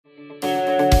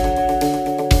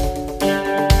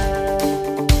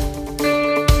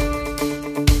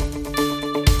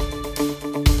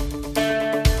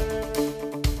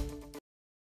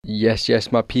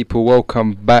Yes, my people,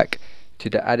 welcome back to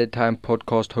the Added Time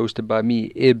podcast hosted by me,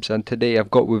 Ibs, and today I've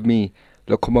got with me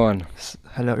Lokman.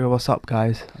 Hello, yo, what's up,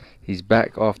 guys? He's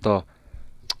back after...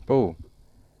 Bro,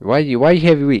 why you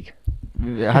here every week? I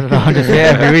don't know, I'm just here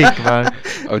every week, man.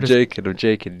 I'm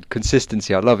joking.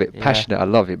 Consistency, I love it. Yeah. Passionate, I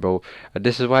love it, bro. And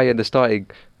this is why you're in the starting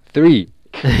 3.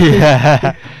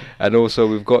 Yeah. And also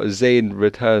we've got Zayn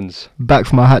returns. Back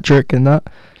for my hat trick and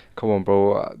that. Come on,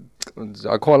 bro.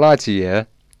 I can't lie to you, yeah?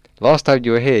 Last time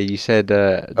you were here, you said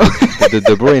the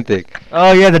De Bruyne thing.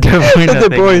 Oh, yeah, the De Bruyne The thing.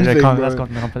 De Bruyne thing, bro. That's got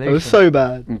in the It compilation. was so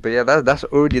bad. But yeah, that's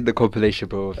already in the compilation,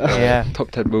 bro. Yeah.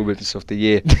 Top 10 moments of the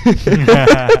year.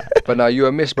 But now you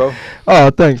a miss, bro.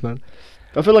 Oh, thanks, man.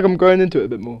 I feel like I'm growing into it a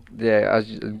bit more. Yeah,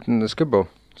 it's good, bro.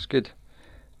 It's good.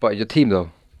 But your team,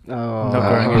 though. Oh, Not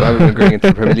growing I haven't been going into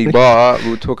the Premier League, but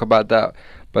we'll talk about that.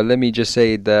 But let me just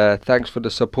say thanks for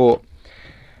the support.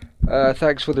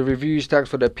 Thanks for the reviews. Thanks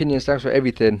for the opinions. Thanks for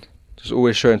everything. Just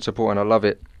always showing support, and I love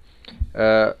it.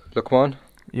 Lokman,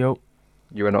 Yo.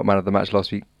 you were not man of the match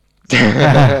last week.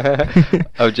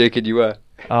 I'm joking, you were.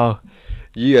 Oh.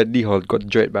 You and Nihal got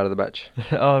joint man of the match.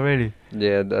 Oh, really?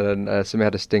 Yeah, and then Samir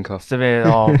had a stinker. Samir,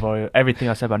 oh, bro. Everything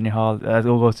I said about Nihal, it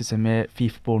all goes to Samir.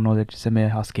 FIFA ball knowledge,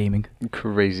 Samir House Gaming.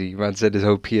 Crazy. Man said his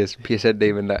whole PSN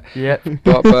name and that. Yeah.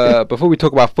 But before we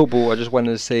talk about football, I just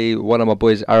wanted to say one of my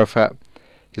boys, Arafat,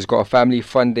 he's got a family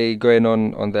fun day going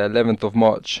on the 11th of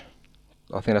March.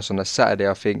 I think that's on a Saturday,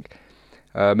 I think.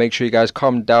 Make sure you guys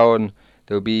come down.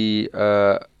 There'll be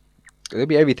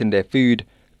everything there. Food,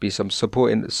 be some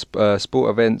supporting sport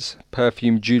events,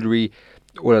 perfume, jewellery,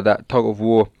 all of that, tug of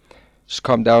war. Just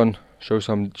come down, show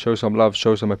some love,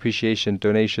 show some appreciation,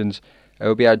 donations.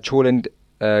 It'll be at Chorland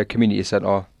Community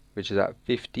Centre, which is at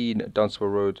 15 Dunstable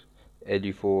Road,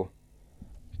 LU4.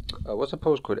 What's the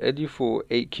postcode? LU4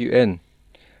 8QN.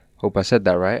 Hope I said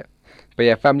that right. But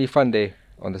yeah, family fun day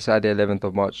on the Saturday 11th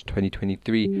of March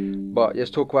 2023. But let's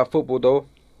talk about football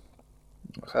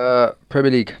though.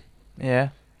 Premier League. Yeah.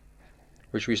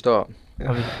 Where should we start?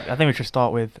 I think we should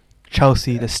start with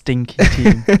Chelsea, the stinky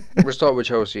team. We'll start with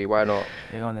Chelsea. Why not?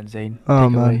 Yeah, go on then, Zayn. Oh,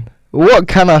 Take it away. man. What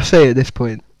can I say at this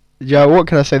point? Joe, what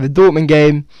can I say? The Dortmund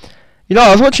game. You know,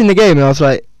 I was watching the game and I was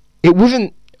like,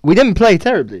 we didn't play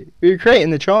terribly. We were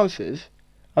creating the chances.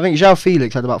 I think João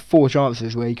Felix had about 4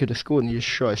 chances where he could have scored and he just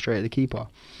shot it straight at the keeper.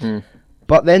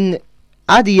 But then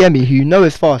Adeyemi, who you know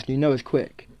is fast and you know is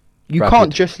quick, you Rapid.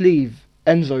 can't just leave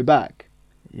Enzo back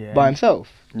Yeah. by himself.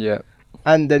 Yeah.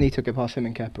 And then he took it past him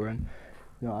and Kepa, and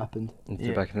you know what happened. Into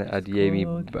Yeah. back in the Adeyemi,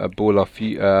 Scored. a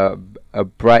baller, a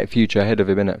bright future ahead of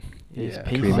him, innit? He's Yeah,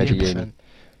 peaky. Karim Adeyemi. 100%.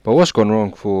 But what's gone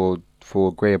wrong for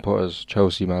Graham Potter's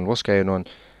Chelsea, man? What's going on?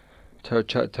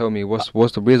 Tell me, where's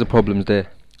the problems there?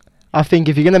 I think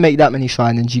if you're going to make that many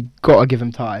signings, you got to give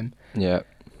him time. Yeah.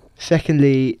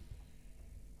 Secondly,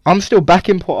 I'm still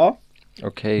backing Potter,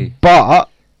 Okay. but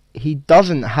he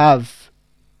doesn't have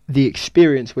the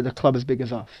experience with a club as big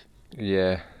as us.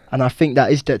 Yeah. And I think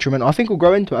that is detrimental. I think we'll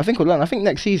grow into it. I think we'll learn. I think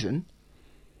next season,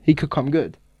 he could come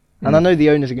good. And I know the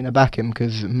owners are going to back him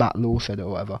because Matt Law said it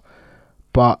or whatever.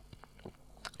 But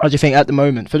I just think at the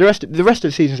moment, for the rest of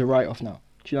the season's a write-off now.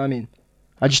 Do you know what I mean?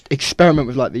 I just experiment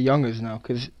with like the youngers now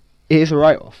because it is a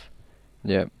write-off.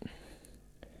 Yeah.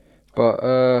 But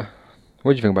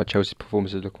what do you think about Chelsea's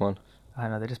performances, Lukman? I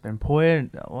know, they've just been poor,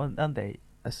 aren't they?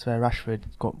 I swear Rashford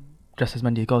got just as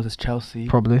many goals as Chelsea.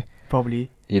 Probably.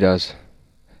 Probably. He does.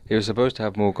 He was supposed to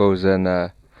have more goals than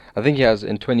I think he has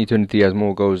in 2023 has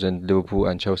more goals than Liverpool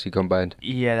and Chelsea combined.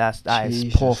 Yeah, that is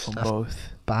Jesus, poor from that's both.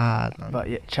 Bad, man. But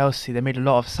yeah, Chelsea, they made a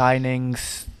lot of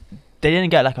signings. They didn't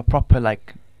get like a proper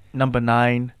like number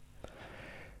 9.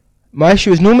 My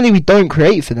issue is normally we don't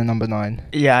create for the number 9.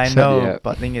 Yeah, I So- know. Yeah.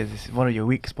 But the thing is, it's one of your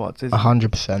weak spots, isn't it?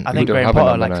 100%. I We think don't Graham have a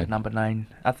Potter number likes 9. a number 9.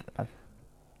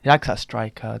 He likes that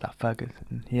striker, that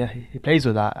Ferguson. Yeah, he plays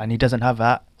with that, and he doesn't have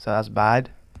that, so that's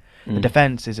bad. The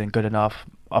defense isn't good enough,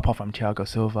 apart from Thiago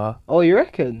Silva. Oh, you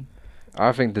reckon?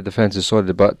 I think the defense is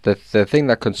solid, but the thing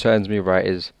that concerns me, right,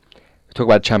 is we talk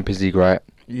about Champions League, right?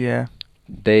 Yeah.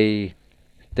 They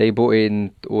brought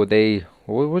in, or they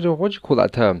what do you call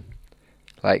that term?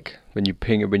 Like when you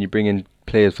bring in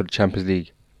players for the Champions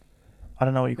League. I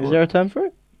don't know what you call Is it. there a term for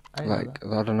it? I don't know Like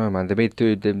I don't know, man.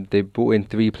 They brought in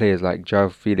 3 players like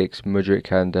João Felix,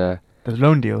 Mudryk, and There's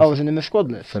loan deals. Oh, was it in the squad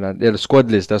list? Fernand. Yeah, the squad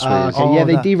list. That's what it is. Okay, Oh, yeah,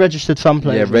 they that. deregistered some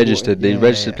players. Yeah, they brought registered. in. They Yeah,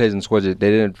 registered yeah. players in the squad. They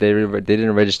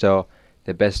didn't register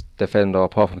the best defender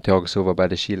apart from Thiago Silva by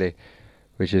the Chile,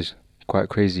 which is quite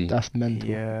crazy. That's mental.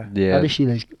 Yeah. Yeah,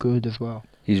 Adeshile's good as well.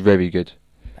 he's very good.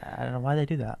 I don't know why they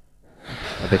do that.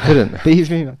 They couldn't. But he's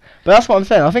me, man. But that's what I'm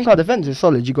saying. I think our defence is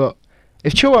solid. You got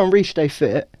if Chilwell and Reece stay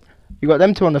fit, You got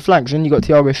them two on the flanks, and you got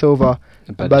Thiago Silva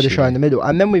and Badiashile in the Badiashile. middle,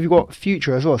 and then we've got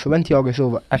Future as well. So when Thiago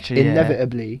Silva Actually, yeah.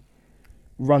 inevitably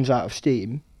runs out of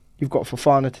steam, you've got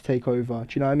Fofana to take over.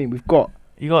 Do you know what I mean? We've got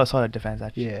You got a solid defense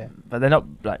actually. yeah. But they're not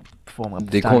like performing up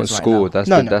to They can't standards right score. now. That's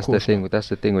No, the no, that's of the course thing. That's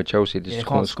the thing with Chelsea. They Yeah, just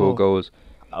can't can't score score. goals.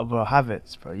 Bro,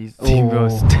 Havertz, bro. He's team Oh.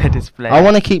 goes dead display. I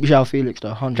want to keep João Felix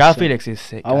though. 100%. João Felix is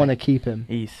sick. I want to keep him.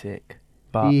 He's sick.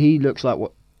 But He looks like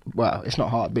what? Well, it's not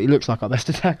hard, but he looks like our best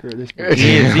attacker at this point.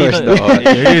 he is, It's not hard. he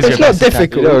is your It's not best attacker.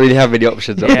 difficult. You don't really have any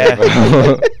options. Yeah. Up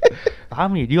there, bro. How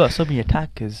many? You got so many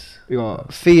attackers. We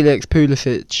got Felix,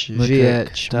 Pulisic, Mudryk,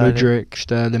 Ziyech, Sterling. Mudryk,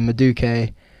 Sterling,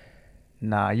 Madueke.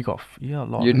 Nah, you got a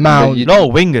lot. You'd- Mount. you'd- No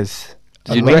wingers.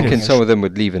 You'd Wingers. reckon some of them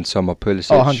would leave in summer.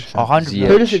 Pulisic, Oh, 100%. 100%. Ziyech.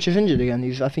 Pulisic is injured again.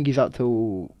 I think he's out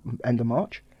till end of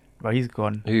March. Bro, he's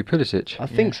gone. Who, Pulisic? I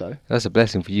think so. That's a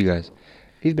blessing for you guys.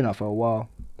 He's been out for a while.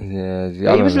 Yeah,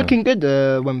 Yeah, he was looking good.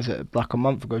 When was it? Like a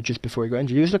month ago, just before he got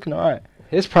injured. He was looking alright.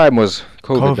 His prime was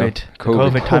COVID. though.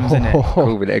 COVID times, innit?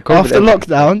 COVID. After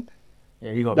lockdown,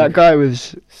 Yeah, you got that guy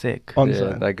was sick. on Yeah,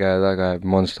 zone. that guy,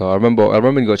 monster. I remember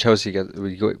when he got Chelsea.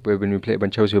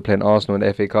 When Chelsea were playing Arsenal in the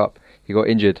FA Cup, he got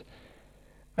injured,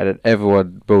 and then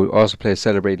everyone, bro, Arsenal players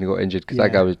celebrating he got injured because that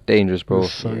Yeah. guy was dangerous, He bro.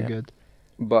 was so Yeah. good.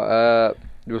 But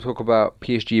we'll talk about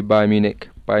PSG Bayern Munich.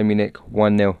 Bayern Munich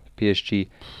 1-0 PSG.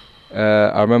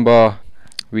 I remember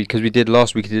because we did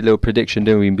last week. We did a little prediction,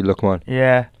 didn't we? In Lukman.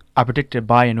 Yeah, I predicted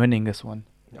Bayern winning this one.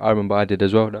 I remember I did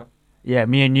as well. No? Yeah,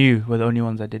 me and you were the only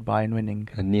ones that did Bayern winning.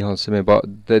 And Nihal Simon, but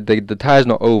the tie's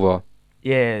not over.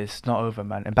 Yeah, it's not over,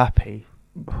 man. Mbappe, he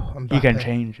can Mbappe.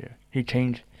 change it. He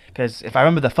changed. Because if I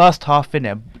remember the first half in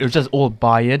it was just all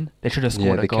Bayern. They should have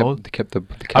scored they a goal. kept the.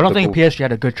 I don't think PSG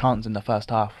had a good chance in the first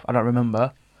half. I don't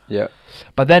remember. Yeah.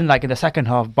 But then, like in the second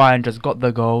half, Bayern just got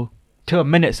the goal. Till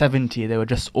minute 70, they were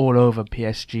just all over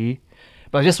PSG.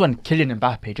 But just when Kylian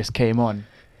Mbappe just came on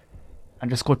and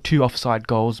just scored 2 offside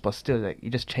goals, but still, like he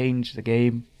just changed the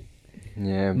game.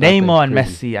 Yeah. Neymar and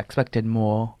crazy. Messi, I expected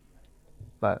more.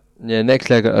 But Yeah, next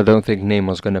leg I don't think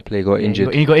Neymar's gonna play. Got yeah,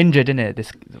 injured. He got injured, innit?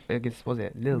 This, I guess, was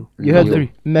it Lille? You heard Lille.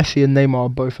 that Messi and Neymar are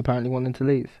both apparently wanting to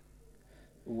leave.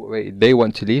 Wait, they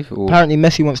want to leave? Or? Apparently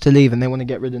Messi wants to leave and they want to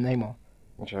get rid of Neymar.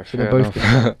 Okay, So they're fair both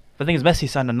enough. The thing is, Messi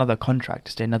signed another contract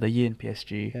to stay another year in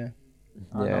PSG. Yeah.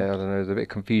 Yeah, I don't know. It's a bit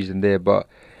confusing there, but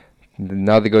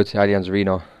now they go to Allianz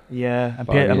Arena. Yeah, and,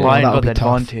 Bayern, and yeah. Bayern That'll got be the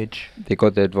tough. advantage. They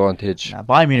got the advantage. Nah,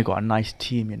 Bayern Munich got a nice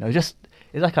team, you know. It's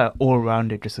like an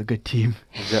all-rounded, just a good team.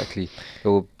 Exactly.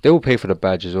 They will pay for the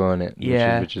badge as well, innit?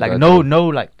 Yeah, Which is like ideal. no,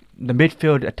 like the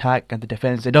midfield attack and the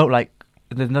defense. They don't like.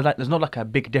 There's not like a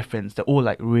big difference. They're all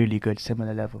like really good,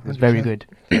 similar level. It's very 100%. good.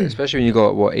 Especially when you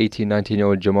got 18,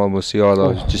 19-year-old Jamal Musiala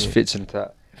Oh, who just yeah. fits into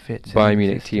that Fits in Bayern the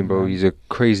Munich system, team, bro. man. He's a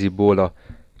crazy baller.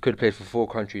 Could have played for 4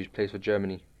 countries. Plays for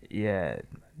Germany. Yeah,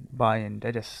 Bayern.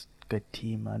 They're just good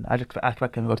team, man. I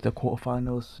expect them to go to the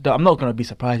quarterfinals. I'm not gonna be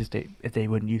surprised if they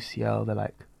win UCL.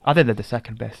 I think they're the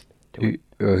second best. To win.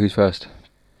 Who's first?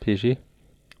 PSG.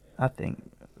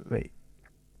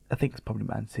 I think it's probably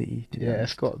Man City. To be Yeah, it's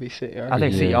honest. got to be City. I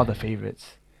think City Yeah. are the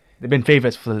favourites. They've been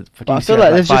favourites for But I UCL feel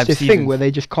like there's 5 just this thing seasons. where they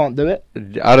just can't do it.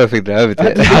 I don't think they ever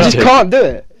They did. just can't do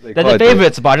it. They're the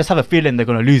favourites, but I just have a feeling they're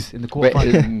gonna lose in the But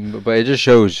quarterfinals. but it just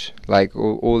shows like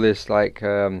all this like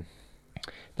the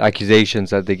accusations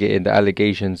that they get in, the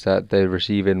allegations that they're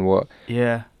receiving,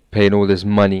 Yeah, paying all this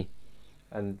money,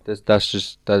 and it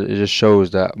just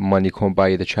shows that money can't buy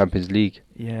you the Champions League.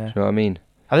 yeah. You know what I mean?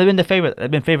 Have they been the favourite?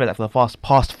 They've been favourite for the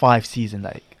past 5 seasons,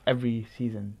 like every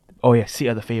season. Oh yeah, City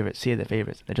are the favourites. City are the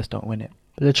favourites. They just don't win it.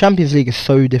 But the Champions League is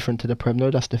so different to the Prem,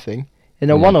 though. That's the thing. In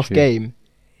a Yeah, one-off true. game,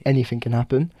 anything can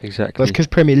happen. But Exactly. it's because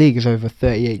Premier League is over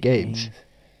 38 games.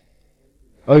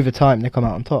 Over time, they come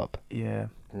out on top. Yeah.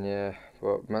 Yeah,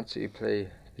 well, Man City play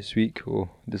this week or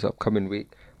this upcoming week.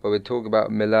 But we'll talk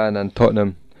about Milan and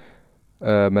Tottenham.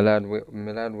 Milan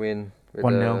win with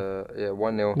 1-0.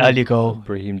 1-0. Early goal.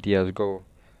 Brahim Diaz goal.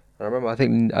 And I remember, I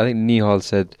think Nihal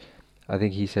said,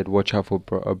 he said, watch out for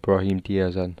Brahim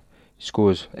Diaz, and he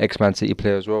scores. Ex-Man City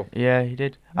player as well. Yeah, he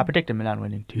did. I predicted Milan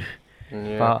winning too.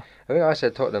 Yeah. But I think I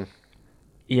said Tottenham.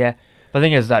 yeah, the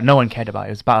thing is that no one cared about it.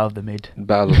 It was battle of the mid.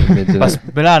 Battle of the mids. But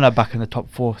innit? Milan are back in the top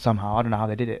 4 somehow. I don't know how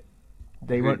they did it.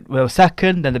 They were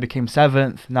second, then they became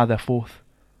 7th. Now they're 4th.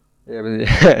 Yeah,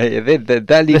 but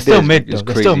that league They're still there mid is though.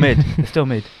 They're crazy. still mid. They're still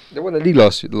mid. They won the league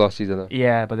last season though.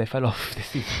 Yeah, but they fell off this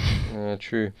season. Yeah,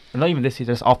 true. And not even this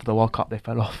season. Just after the World Cup, they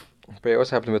fell off. But yeah, what's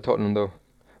happening with Tottenham though?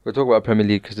 We'll talk about Premier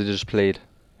League because they just played.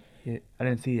 Yeah, I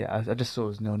didn't see it. I just saw it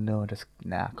was 0-0. Just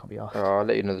can't be asked. I'll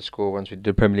let you know the score once we do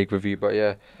the Premier League review. But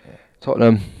yeah,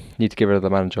 Tottenham need to get rid of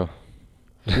the manager.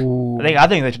 Ooh. I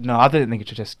think they should. No, I don't think it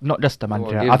should just not just the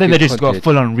manager. give- I think give they just got a Conte-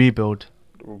 full-on rebuild.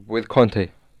 with Conte.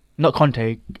 Not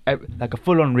Conte, like a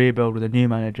full-on rebuild with a new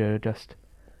manager. Just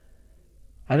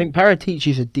I think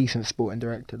Paratici's a decent sporting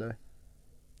director, though.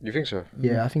 You think so?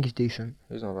 Yeah, I think he's decent.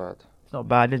 He's not bad. it's not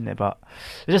bad, isn't it? But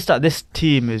it's just that this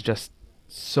team is just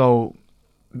so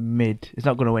mid. It's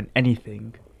not going to win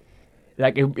anything.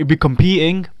 Like it'd be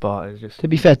competing, but it's just To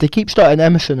be fair, they keep starting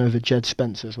Emerson over Jed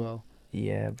Spence as well.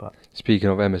 yeah. But Speaking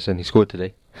of Emerson, he scored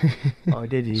today. oh,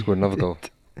 did He he? scored another goal.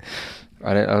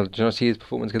 And did you not see his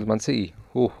performance against Man City?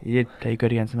 Oh, He did play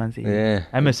good against Man City. yeah.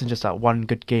 Emerson just that one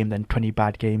good game, then 20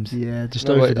 bad games. Yeah, just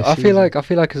No, over but the I feel season.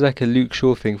 like it's like a Luke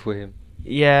Shaw thing for him.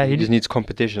 Yeah, He just needs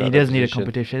competition. he at that does need a position.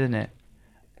 competition, isn't it?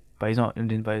 But he's not.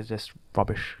 But he's just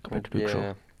rubbish compared to Luke Shaw.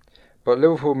 Yeah. But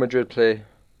Liverpool Madrid play.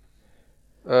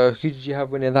 Who did you have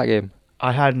winning that game?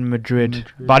 I had Madrid, Madrid,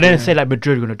 but I didn't yeah. say like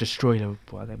Madrid going to destroy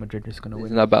Liverpool. I think Madrid is going to Isn't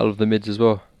win. that battle of the mids as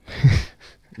well?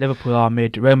 Liverpool are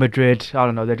mid. Real Madrid, I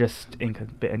don't know. They're just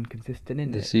bit inconsistent,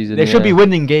 isn't This it? season, They should be yeah.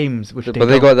 winning games, which But they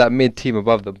they don't. got that mid team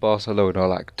above them. Barcelona are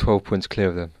like 12 points clear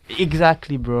of them.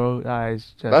 Exactly, bro. That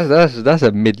is just. That's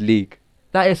a mid league.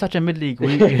 That is such a mid league.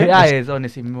 That is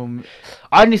honestly.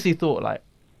 I honestly thought like,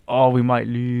 oh, we might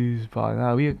lose, but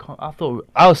no, I thought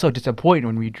I was so disappointed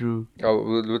when we drew. Oh,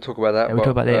 we'll talk about that. Yeah, we'll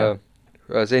talk about that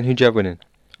later. Zayn, who'd you have winning?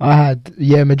 I had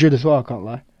Madrid as well. I can't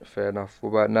lie. Fair enough. What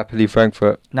about Napoli,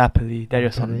 Frankfurt? Napoli, they're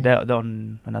just on. Napoli. They're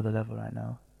on another level right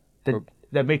now. Oh.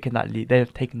 They're making that league. They're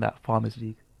taking that Farmers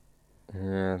League.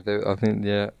 Yeah, I think,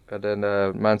 yeah. And then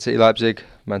Man City, Leipzig,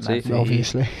 Man City. City.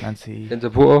 Obviously. Man City. Inter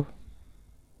Porto?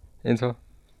 Inter?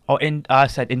 Oh, I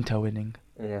said Inter winning.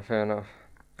 Yeah, fair enough.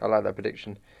 I like that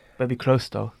prediction. Maybe close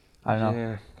though. I don't know.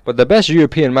 Yeah. But the best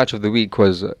European match of the week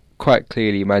was quite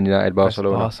clearly Man United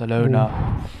Barcelona.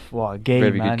 Barcelona. What a game,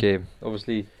 Very man. good game.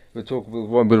 Obviously,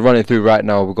 we're running through right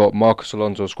now. We've got Marcos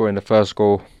Alonso scoring the first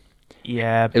goal.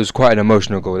 Yeah. It was quite an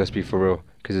emotional goal, let's be for real.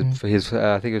 Because Mm.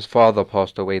 I think his father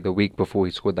passed away the week before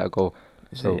he scored that goal.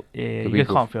 So, yeah, the you week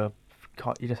just can't feel.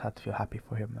 You just have to feel happy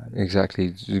for him, man. Exactly.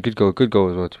 It's a good goal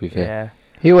as well, to be fair. Yeah.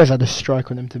 He always had a strike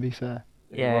on him, to be fair.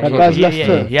 Yeah, That he- guy's he- left yeah,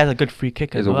 foot. he has a good free kick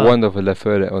It's as a well. wonderful left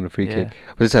foot on a free Yeah. kick.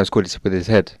 But this time scored it with his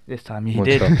head. This time he One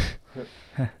did. shot. But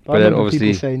But I then remember obviously-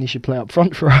 people saying he should play up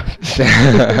front for us.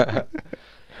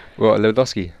 What,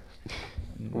 Lewandowski?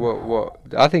 What?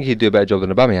 I think he'd do a better job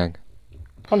than Aubameyang.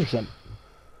 100%.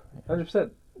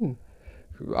 100%.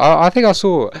 I think I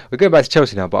saw. We're going back to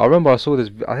Chelsea now, but I remember I saw this.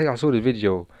 I think I saw this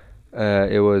video.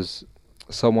 It was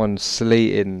someone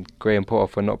slating Graham Potter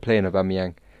for not playing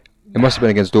Aubameyang. It must have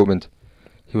been against Dortmund.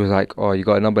 He was like, "Oh, you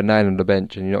got a number 9 on the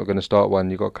bench, and you're not going to start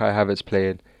one. You got Kai Havertz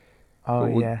playing." Oh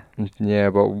But would- yeah. Yeah,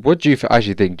 but what do you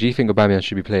actually think? Do you think Aubameyang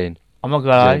should be playing? I'm not gonna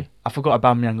lie. Yeah. I forgot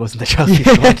Aubameyang was in the Chelsea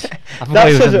squad. I forgot That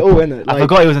he was says in- it all, innit? I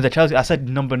forgot he was in the Chelsea. I said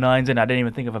number 9s and I didn't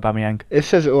even think of Aubameyang. It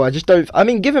says it all. I just don't. I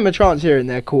mean, give him a chance here and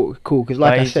there, cool. Because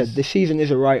like But I he's said, just- this season is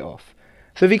a write-off.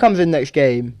 So if he comes in next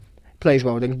game, plays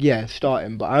well, then yeah, start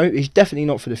him. But he's definitely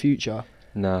not for the future.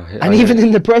 No. And even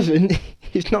in the present,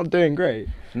 he's not doing great.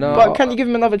 no, But can you give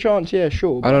him another chance? Yeah,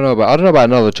 sure. I don't know, but I don't know about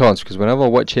another chance because whenever I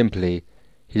watch him play,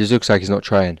 he just looks like he's not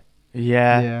trying.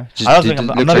 Yeah. Just, I don't he think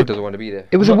just I'm looks not like a- he doesn't want to be there.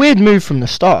 It was a weird move from the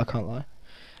start. I can't lie.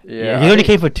 Yeah, he only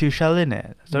came for 2 shell in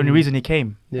it. That's the only Mm. reason he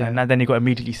came. Yeah. And then he got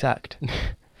immediately sacked.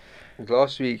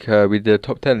 Last week we did a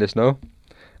top 10 list, no?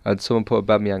 And someone put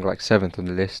Aubameyang like 7th on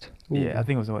the list. Yeah, I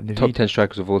think it was what Top Naveed. 10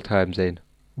 strikers of all time, Zayn.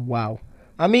 Wow.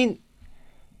 I mean,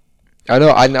 I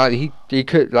know. He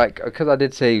could like because I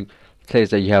did say players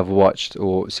that you have watched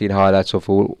or seen highlights of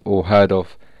or heard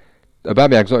of.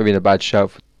 Aubameyang's not even a bad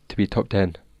shout to be top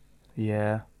 10.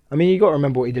 Yeah. you got to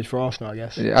remember what he did for Arsenal, I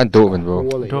guess. And Dortmund, bro.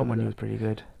 Quality Dortmund, over he there. was pretty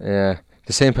good. Yeah,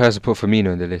 the same person put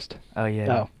Firmino in the list. Oh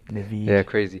yeah. Oh. Naveed. Yeah,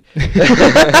 crazy.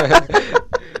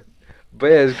 But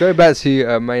yeah, going back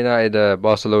to Man United,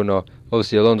 Barcelona.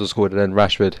 Obviously, Alonso scored and then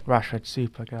Rashford Rashford,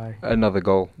 super guy. another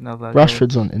goal. Another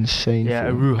Rashford's on insane Yeah,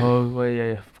 form. Arujo. Well,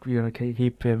 yeah, you're gonna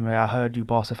keep him. I heard you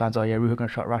Barca fans. Oh yeah, Arujo gonna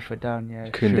shut Rashford down. Yeah.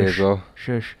 Kunde as well.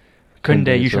 Shush. Kunde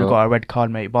Kunde, you as should have well. got a red card,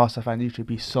 mate. Barca fans, you should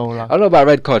be so I lucky. don't know about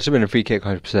red card. Should have been a free kick,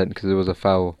 100%, because it was a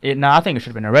foul. Nah, I think it should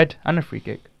have been a red and a free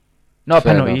kick. Not a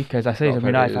Fair penalty, enough. because I say Not some a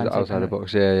United penalty, it fans. was say outside the penalty.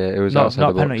 box. Yeah, it was Not outside the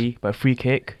box. penalty, but a free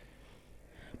kick.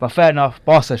 But fair enough,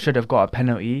 Barca should have got a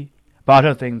penalty. But I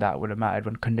don't think that would have mattered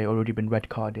when Kunde already been red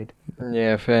carded.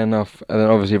 Yeah, fair enough. And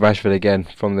then obviously Rashford again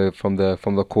from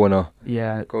the corner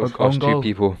Yeah, goes own past goal. 2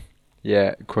 people.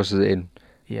 Yeah, crosses it in,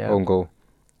 Yeah, own goal.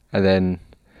 And then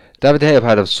David De Gea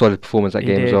had a solid performance that He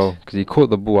game as did. well because he caught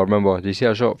the ball. I remember. Did you see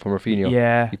that shot from Rafinha?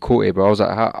 yeah, He caught it, bro. I was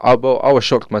like, I was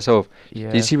shocked myself.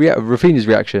 yeah. Did you see Rafinha's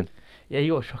reaction? Yeah, he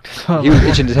got shocked as well. He was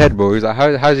itching his head, bro. He was like,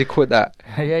 how's he caught that?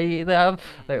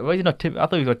 Like, why is he not tip? I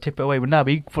thought he was gonna tip it away, but now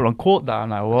he full on caught that. I'm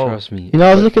like, whoa. Trust me. You know,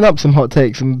 I was looking up some hot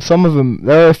takes, and some of them,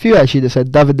 there are a few actually that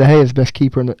said David De Gea is best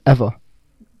keeper ever.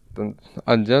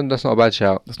 And that's not a bad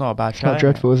shout. That's not a bad It's shot. not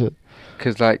dreadful, is it?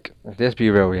 Because, like, let's be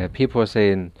real, yeah. People are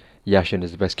saying Yashin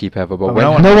is the best keeper ever, but But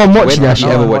when no one watched when have Yashin. you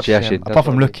No ever one watched watched Yashin? him, That's apart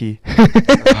from what Lucky.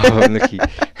 Oh, Lucky.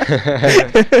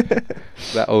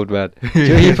 That old man. Do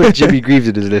you know he put Jimmy Greaves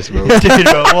in his list, bro? Dude,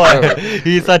 bro, what?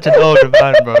 He's such an old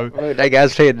man, bro. Bro, that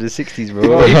guy's played in the 60s, bro.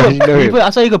 Bro, You know him. I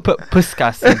saw you could put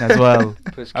Puskas in as well.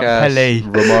 Puskas, Pele.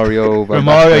 Romario, Van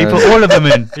Romario, he Basten. put all of them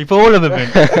in. He put all of them in.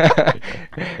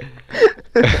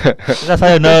 That's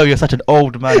how you know you're such an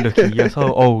old man, Lucky. You're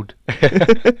so old.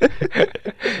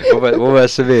 what about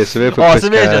Sevilla? Sevilla put Oh, Puskas,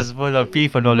 Samir just put on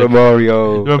FIFA knowledge.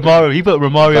 Romario, Romario, he put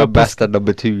Romario. Van Basten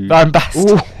number 2. Van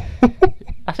Basten.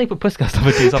 I think he put Puskas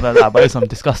number 2, something like that, but it's some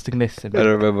disgusting list. I don't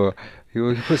remember. He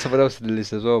put someone else in the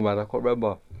list as well, man. I can't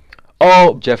remember.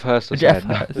 Oh, Jeff Hurst or Jeff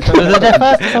something. Hurst. Was it Jeff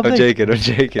Hurst or something? I'm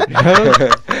joking.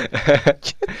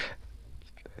 But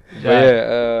Yeah.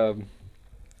 yeah,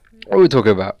 what are we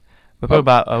talking about? We're talking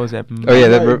about, was it? Oh yeah,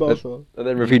 then, Barca.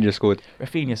 then Rafinha scored.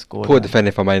 Rafinha scored. Poor man.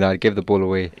 defender for Man United, gave the ball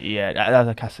away. Yeah, that was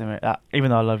a Casemiro. Even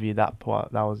though I love you, that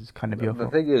part, that was kind of The beautiful.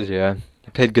 thing is, yeah,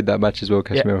 he played good that match as well,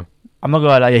 Yeah. Casemiro. I'm not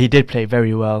gonna lie, yeah, he did play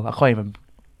very well. I can't even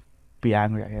be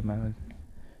angry at him, man.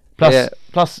 Plus, Yeah.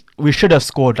 plus, we should have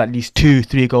scored at least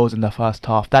 2-3 goals in the first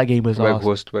half. That game was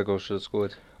lost. Weghorst should have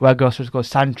scored. Weghorst should have scored.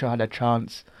 Sancho had a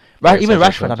chance. Yeah, Even Sancho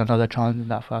Rashford chance. had another chance in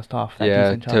that first half. That Yeah,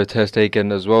 decent chance. Ter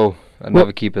Stegen as well.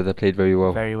 Another keeper that played very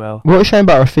well. Very well. What are you saying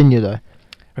about Rafinha though?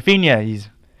 Rafinha, he's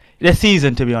this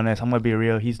season, to be honest, I'm gonna be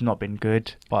real. He's not been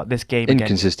good, but this game again,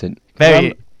 Inconsistent.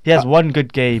 very. He has I- one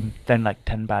good game, then like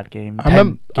 10 bad games.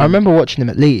 I remember watching him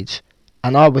at Leeds,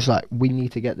 and I was like, we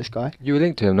need to get this guy. You were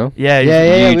linked to him, no? Yeah, Yeah,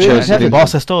 he's- yeah, you we chose were to link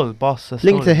Boss stole.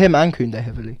 Linked to him and Koundé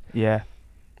heavily. Yeah.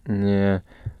 Yeah.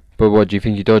 But what, do you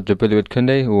think you dodged a bullet with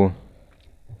Koundé, or?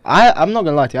 I'm not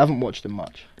gonna lie to you, I haven't watched him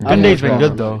much. Koundé's I haven't watched been Barca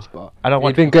good, though. loads, but I don't He's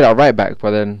want. been good at right back,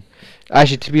 but then...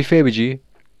 Actually, to be fair with you,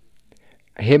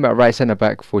 him at right centre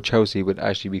back for Chelsea would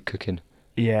actually be cooking.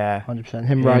 Yeah. 100%.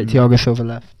 Him right, Thiago Silva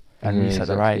left. And Yeah, he's at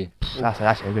the right. That's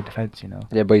actually a good defense, you know.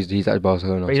 Yeah, but he's at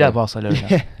Barcelona. But he's so- at Barcelona.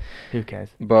 Yeah. Who cares?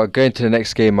 But going to the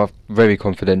next game, I'm very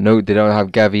confident. No, they don't have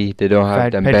Gavi, they don't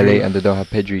have Pedri. Dembele, and they don't have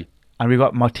Pedri. And we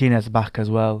got Martinez back as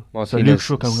well. So Luke Martinez,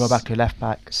 Shaw can go back to left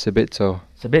back. Sabitzer.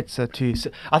 Sabitzer too.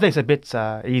 I think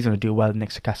Sabitzer, he's going to do well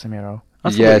next to Casemiro.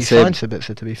 I forgot Yeah, you same. signed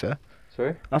Sabitzer, to be fair.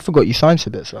 Sorry? I forgot you signed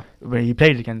Sabitzer. When he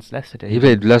played against Leicester today. He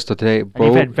played Leicester today,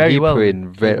 bro. played very well. Played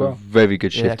in Very well. very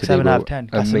good yeah, shift like today, 7 bro. out of 10.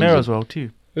 Amazing. Casemiro as well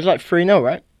too. It was like 3-0,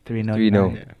 right? 3-0.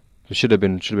 3-0. Yeah. It should have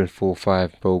been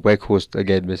 4-5, bro. Weghorst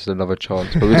again misses another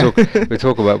chance. But we'll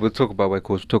talk about Weghorst.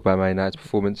 We'll talk about Man United's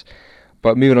performance.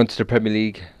 But moving on to the Premier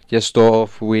League, just start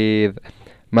off with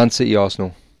Man City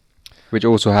Arsenal, which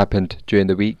also happened during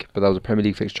the week, but that was a Premier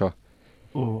League fixture.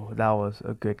 Oh, that was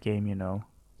a good game, you know.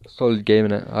 Solid game,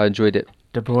 innit? I enjoyed it.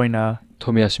 De Bruyne.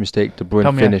 Tomiyasu mistake, De Bruyne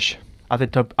Tomiyasu. finish. I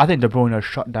think De Bruyne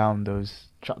shut down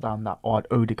that odd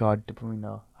Odegaard De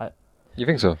Bruyne. You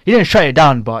think so? He didn't shut it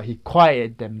down, but he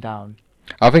quieted them down.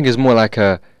 I think it's more like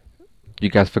a you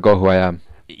guys forgot who I am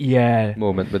Yeah.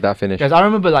 moment with that finish. Because I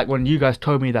remember like when you guys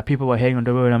told me that people were hating on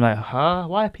De Bruyne, I'm like, huh?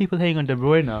 Why are people hating on De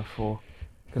Bruyne for?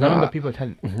 Because I No, remember people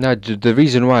telling. No, the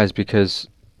reason why is because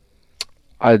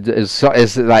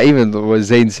it's like even what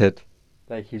Zayn said,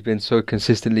 like he's been so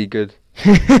consistently good.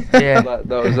 Yeah. That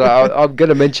was I'm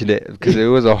gonna mention it because it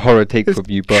was a horror take from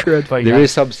you, but But there yeah,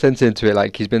 is some sense into it.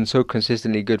 Like he's been so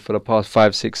consistently good for the past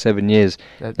 5, 6, 7 years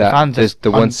the that fans there's just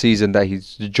the one season that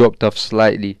he's dropped off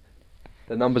slightly.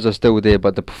 The numbers are still there,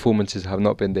 but the performances have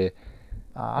not been there.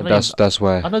 I And don't that's even,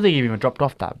 I why. don't think he even dropped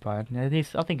off that, Brian. Yeah,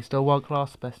 I think he's still world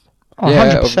class best. Oh,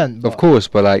 Yeah, 100%. of course,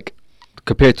 but like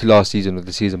compared to last season or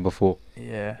the season before,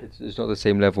 Yeah. it's not the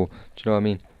same level. Do you know what I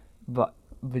mean? But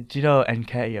you know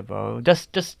Nketiah, bro.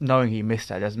 Just knowing he missed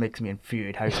that just makes me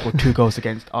infuriated. How he scored 2 goals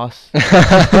against us.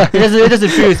 It just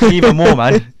infuriates me even more,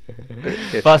 man.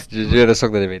 But Do you know the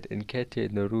song that they made? Nketiah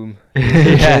in the room.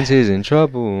 Yeah. Chances in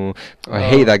trouble. I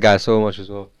hate that guy so much as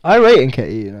well. I rate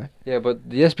Nketiah, you know. Yeah, but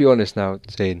let's be honest now,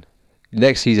 Zane.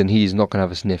 Next season he's not gonna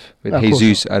have a sniff with No, of course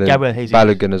Jesus and then Gabriel Jesus.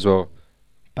 Balogun as well.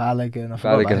 Balogun, I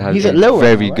forgot Balogun about him. has He's at been Lille right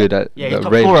very now, good right? at Yeah, he's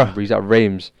top Reims. scorer. He's at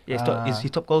Reims. yeah, Ah.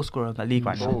 he's top goal scorer of the league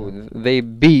right now. Oh, they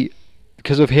beat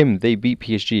because of him. They beat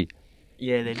PSG.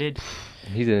 Yeah, they did.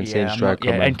 He's an insane yeah, striker,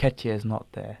 yeah, man. Nketiah is not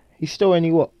there. He's still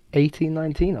only, what, 18,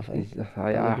 19, I think.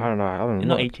 I don't know. I don't He's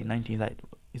know. not 18, 19.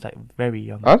 He's like very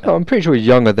young. I'm pretty sure he's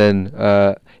younger than.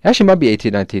 He actually might be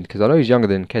 18, 19 because I know he's younger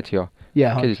than Nketiah.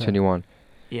 Yeah, Nketiah's 100%. 21.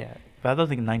 Yeah. But I don't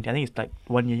think 19. I think it's like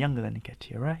 1 year younger than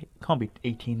Nketiah, right? Can't be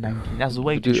 18, 19. That's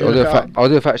way too I'll young.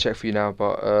 do a fact check for you now,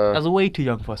 but That's way too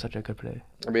young for such a good player.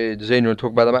 I mean, does anyone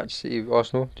talk about the match? City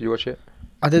Arsenal? Did you watch it?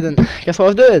 I didn't. Guess what I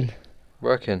was doing?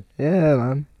 Working. Yeah,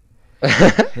 man.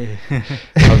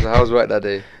 How's work that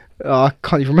day? Oh, I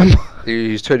can't even remember.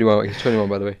 He's 21. He's 21,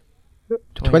 by the way.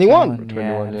 21?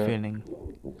 21, yeah. Feeling.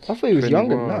 I thought he was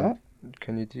younger than 21. that.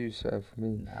 Can you do so for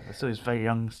me? Nah, but still, he's very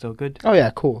young, still good. Oh yeah,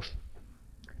 of course.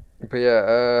 But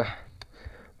yeah,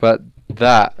 but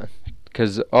that,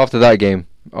 because after that game,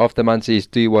 after Man City's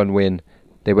 3-1 win,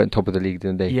 they went top of the league,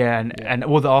 didn't they? Yeah, and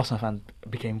all the Arsenal fans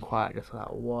became quiet just for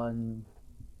that one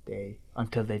day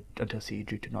until City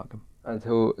drew to Nottingham.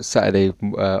 Until Saturday,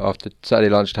 after Saturday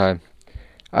lunchtime,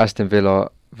 Aston Villa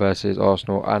versus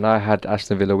Arsenal, and I had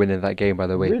Aston Villa winning that game, by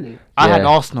the way. Really? I had Yeah.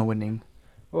 Arsenal winning.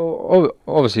 Well,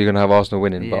 obviously you're gonna have Arsenal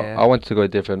winning, but Yeah. I wanted to go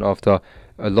different after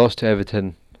a loss to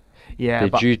Everton. Yeah, They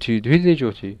but drew to who did they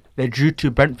draw to? they drew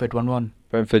to Brentford 1-1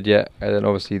 Brentford, yeah, and then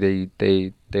obviously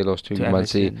they lost to to Man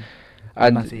City. Everton.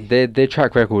 And Man City. their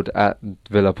track record at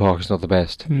Villa Park is not the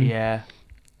best. Hmm. Yeah,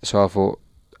 So I thought,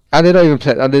 and they don't even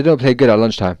play. And they don't play good at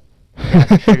lunchtime.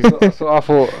 that's true. So I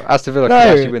thought Aston Villa No. could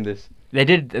actually win this. They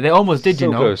did. They almost did. So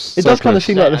you know. close. It so does kind of close.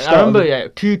 seem like the I start. remember, of the- yeah,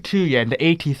 2-2. Yeah, in the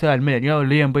 83rd minute. You know,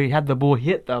 Liam Boy had the ball,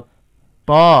 hit the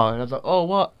bar, and I was like, oh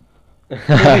what?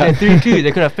 3-2.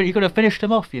 They could have. You could have finished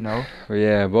them off. You know.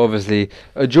 Yeah, but obviously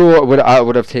a draw I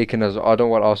would have taken as I don't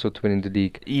want Arsenal to win in the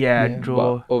league. Yeah, Yeah.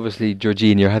 draw. But obviously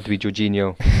Jorginho had to be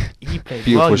Jorginho. He played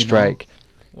Beautiful well, strike.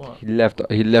 You know.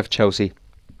 What? He left Chelsea.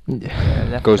 Yeah. Yeah,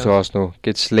 left Goes to Chelsea. Arsenal.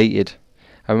 Gets slated.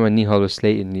 I remember Nihal was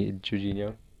slating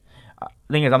Jorginho.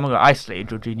 Thing is, I'm not gonna isolate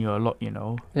Jorginho a lot. You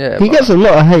know. Yeah, He but gets a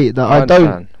lot of hate that I don't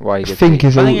understand why he gets think hate.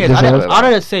 is The thing is, I deserved.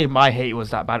 didn't say my hate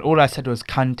was that bad. All I said was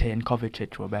Kante and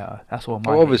Kovacic were better. That's all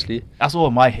my. Oh, hate. obviously. That's all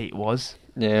my hate was.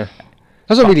 Yeah.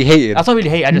 That's not really hating. That's not really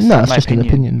hate. I just No, said it's my just opinion. an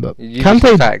opinion. But You just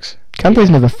Kante, facts. Kante's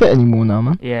never fit anymore now,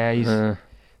 man. Yeah, he's Uh,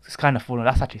 kind of fallen.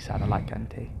 That's actually sad. I like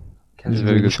Kante. He's a really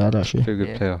very good, sad, actually. very good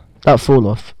Yeah. player. That fall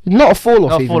off. Not a fall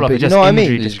off Not a even, fall off, but it's you just know what I injury.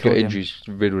 mean? He's got destroyed him. injuries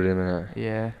riddled him, innit?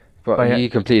 Yeah, But But yeah. he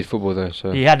completed football though,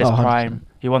 so he had his Oh, 100%. prime.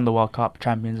 He won the World Cup,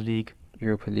 Champions League.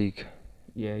 Europa League,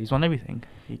 Yeah, he's won everything.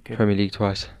 He could. Premier League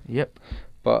twice. Yep.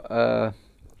 But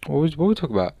what we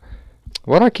talking about?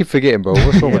 Why do I keep forgetting, bro?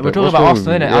 What's wrong Yeah, with we're it? talking What's about wrong with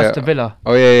Arsenal, me? innit? Yeah. Aston Villa.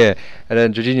 Oh yeah. And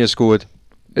then Jorginho scored.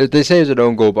 They say it was an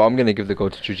own goal, but I'm gonna give the goal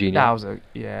to Jorginho. That was a But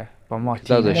That was Martinez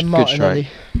a And good Martinelli.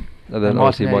 strike. And then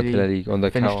obviously Martinelli on the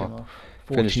finished counter him off.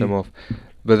 finished 4-2. them off.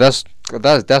 But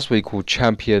that's what you call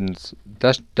champions.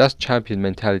 That's champion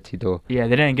mentality though. Yeah,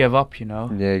 they didn't give up. You know.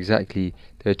 Yeah, exactly.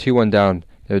 They were 2-1 down.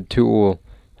 They were 2-2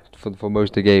 for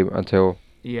most of the game until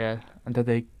Yeah, until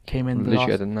they came in the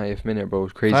literally last. at the 90th minute, bro. It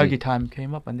was crazy. Fergie time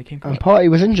came up and they came And back. Partey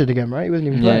was injured again, right? He wasn't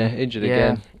even Yeah, playing. injured Yeah.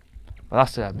 again. But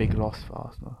that's a big loss for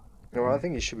Arsenal. No, I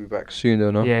think he should be back soon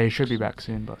though, no? Yeah, he should be back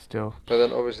soon, but still. But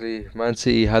then obviously Man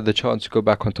City had the chance to go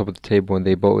back on top of the table and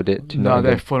they bolted it to No, they're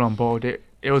Nottingham. full on board.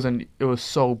 It was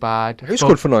so bad. Who So-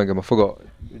 scored for Nottingham? I forgot.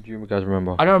 Do you guys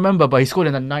remember? I don't remember, but he scored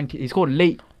in the 90. He scored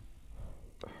late.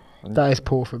 That is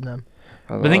poor from them.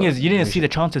 The thing is, you didn't see the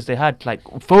chances they had. Like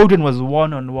Foden was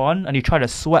 1-on-1, and he tried to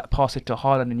sweat pass it to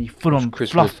Haaland, and he full on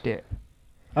Chris fluffed it.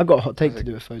 I've got a hot take to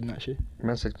do with Foden, actually.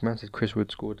 Man said Chris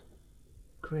Wood scored.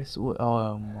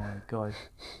 Oh my god.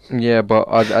 Yeah, but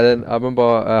I remember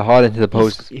Haaland to the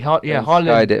post. Yeah, and Haaland.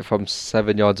 skied it from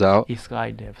 7 yards out. He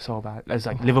skied it so bad. It's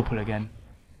like Liverpool again.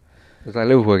 It's like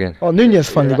Liverpool again. Oh, Nunez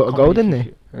finally Yeah, got a that goal, didn't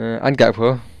combination he? shoot. And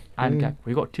Gakpo. And Mm. Gakpo.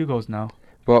 We got 2 goals now.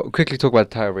 But quickly talk about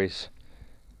the title race.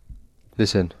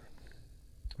 Listen,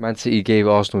 Man City gave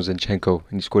Arsenal Zinchenko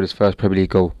and he scored his first Premier League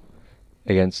goal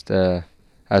against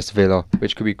Aston Villa,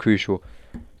 which could be crucial.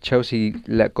 Chelsea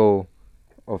let go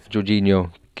of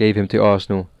Jorginho, gave him to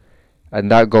Arsenal,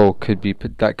 and that goal could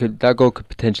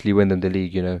potentially win them the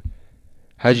league. You know,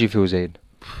 how do you feel, Zayn?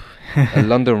 A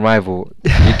London rival,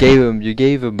 you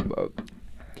gave him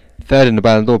third in the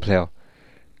Ballon d'Or player.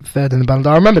 Third in the Ballon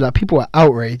d'Or. I remember that. People were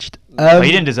outraged. But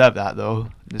he didn't deserve that though.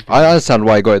 I understand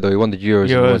why he got it though. He won the Euros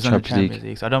and won Euros and the Champions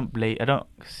League. So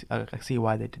I see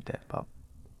why they did that, but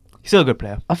he's still a good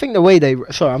player. I think the way they...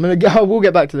 Sorry, we'll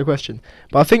get back to the question.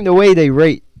 But I think the way they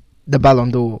rate the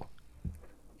Ballon d'Or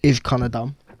is kind of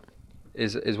dumb.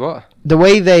 Is what? The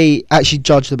way they actually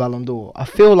judge the Ballon d'Or, I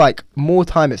feel like more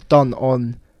time it's done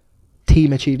on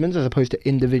team achievements as opposed to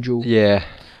individual. Yeah,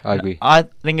 I agree. I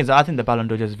think the Ballon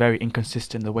d'Or is very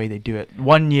inconsistent the way they do it.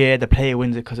 One year the player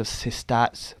wins it because of his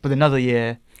stats, but another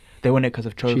year they win it because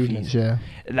of Achievements, trophies. yeah.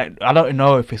 Like I don't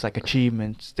know if it's like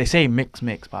achievements. They say mix,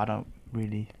 but I don't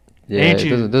really. Yeah, it Ain't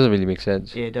you? doesn't really make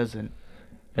sense. Yeah, it doesn't.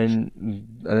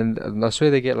 And I swear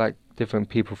they get like different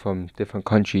people from different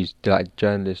countries, like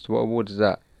journalists. What award is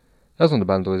that? That's not the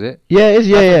Ballon d'Or, is it? Yeah, it is.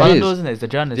 Yeah, That's the yeah. Ballon It d'Or, is. isn't it? It's the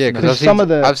journalists. Yeah, isn't it? because some of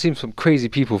the- I've seen some crazy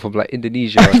people from like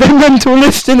Indonesia. They're mental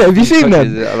list, innit? Have you seen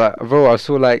them? Like, bro, I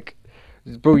saw like,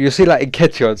 bro, you see like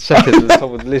Nketiah on second on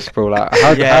someone's list, bro. Like,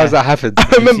 how has that happened?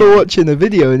 I remember watching a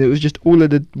video and it was just all of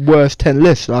the worst 10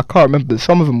 lists. I can't remember.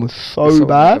 Some of them were so Some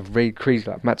bad. Very crazy,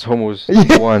 like Mats Hummels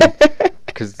Yeah. one,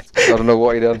 because I don't know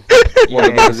what he done. One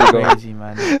of Yeah, those he it's got. crazy,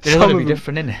 man. It's Some gonna of be them-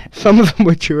 different, innit? Some of them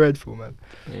were dreadful, man.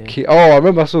 Yeah. I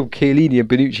remember I saw Chiellini and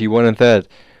Bonucci 1 and 3rd.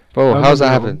 Bro, I how's that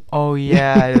remember happen? Oh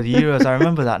yeah, the Euros. I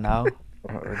remember that now.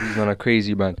 These men are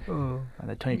crazy, man. Oh. And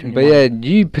the 2021. But yeah,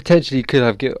 you potentially could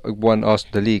have won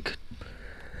Arsenal the league.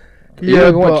 You Yeah,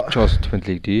 don't want but... Arsenal to win the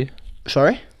league, do you?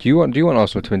 Sorry? Do you want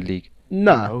Arsenal to win the league?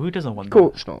 Nah. No, who doesn't want Of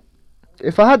course not.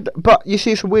 If I had... But, you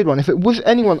see, it's a weird one. If it was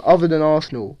anyone other than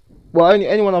Arsenal... Well, only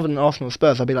anyone other than Arsenal or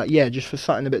Spurs, I'd be like, yeah, just for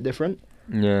something a bit different.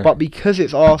 Yeah. But because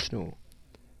it's Arsenal,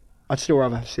 I'd still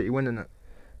rather have City winning it.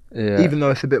 yeah. Even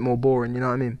though it's a bit more boring, you know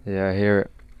what I mean? Yeah, I hear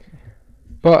it.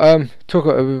 But we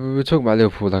were talking about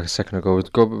Liverpool like a second ago.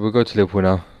 We'll go to Liverpool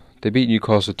now. They beat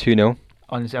Newcastle 2-0.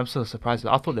 Honestly, I'm so surprised.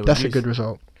 I thought they would That's a lose. good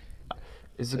result.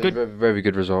 It's a good Very, very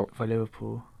good result. for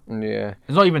Liverpool. Yeah.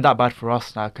 It's not even that bad for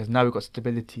us now because now we've got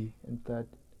stability in third.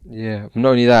 Yeah. Not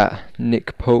only that,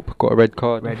 Nick Pope got a red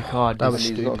card. Red card. That And was he's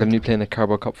stupid. not going to be playing the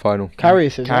Carabao Cup final.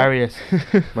 Karius is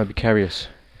Karius. Might be Karius.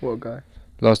 What a guy.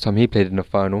 Last time he played in the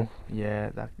final,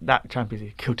 Yeah, that Champions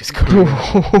League killed his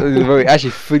career. actually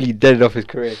fully deaded off his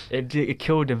career. it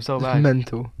killed him so It's bad.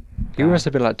 mental. He must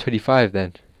have been like 25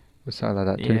 then. Or something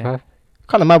like that. Yeah. 25.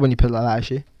 Kind of mad when you put it like that,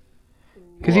 actually.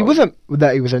 Because he Well, wasn't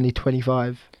that he was only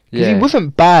 25. Because Yeah. he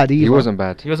wasn't bad either. He wasn't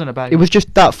bad. He wasn't a bad. It was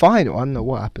just that final. I don't know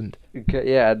what happened.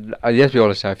 Okay, yeah, let's be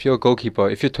honest now. If you're a goalkeeper,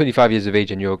 if you're 25 years of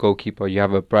age and you're a goalkeeper, you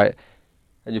have a bright,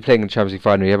 and you're playing in the Champions League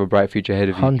final, you have a bright future ahead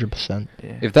of you. 100%.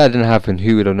 Yeah. If that didn't happen,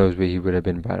 who would have knows where he would have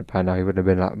been by now? He would have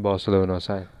been like Barcelona or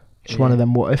something. It's one of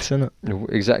them what ifs, isn't it?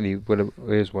 Exactly,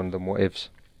 here's one of them what ifs.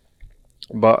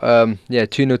 But yeah,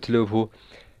 2-0 to Liverpool.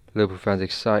 Liverpool fans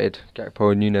excited.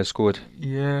 Gakpo and Nunes scored.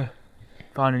 Yeah.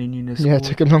 Finally, Nunes. Yeah, it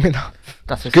scored. took him long enough.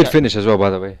 That's a Good set. finish as well, by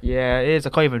the way. Yeah, it is. I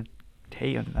can't even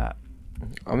hate on that.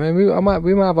 I mean, we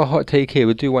might have a hot take here.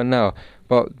 We'll do one now.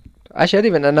 But actually, I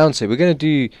didn't even announce it. We're gonna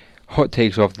do hot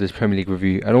takes after this Premier League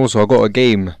review, and also I got a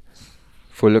game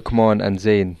for Lukman and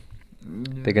Zayn.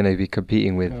 They're gonna be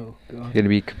competing with. Oh, God. They're gonna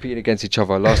be competing against each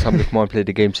other. Last time Lukman played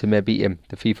the game, Samir beat him.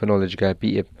 The FIFA knowledge guy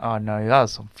beat him. Oh no, that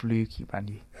was some fluky,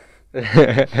 Bandy.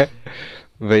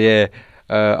 But yeah,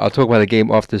 I'll talk about the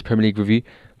game after this Premier League review.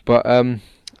 But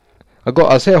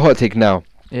I'll say a hot take now.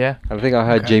 Yeah. I think I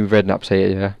heard Okay. Jamie Redknapp say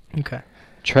it. Yeah, Okay.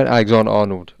 Trent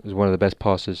Alexander-Arnold is one of the best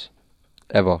passers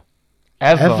ever.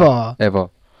 Ever.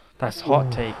 That's hot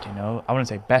Oh. take, you know. I wouldn't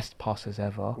say best passes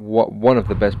ever. One of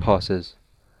the best passers.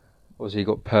 Also, you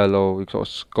got Pirlo, you got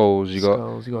Scholes, you got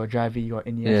Scholes, you got Javi, you got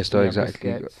Iniesta, Iniesta, you got exactly,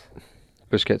 you Busquets,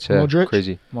 Busquets. Yeah, Modric?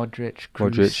 crazy. Modric,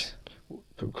 Modric.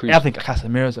 Kroos. Yeah, I think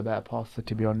Casemiro's a better passer,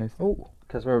 to be honest. Oh,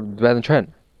 Casemiro better than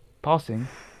Trent. Passing.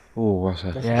 Oh, what's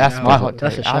that? That's Yeah, a that's shout. my hot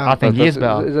That's take. a I shout. think he is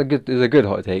better. It's a good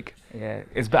hot take. Yeah,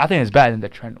 I think it's better than the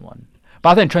Trent one. But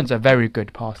I think Trent's a very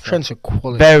good passer. Trent's a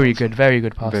quality. very good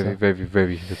passer. Very, very,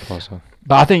 very good passer.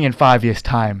 But I think in 5 years'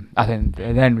 time, I think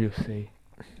then we'll see.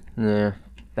 Yeah.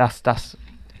 That's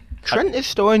Trent is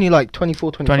still only like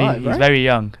 24, 25, 20. right? He's very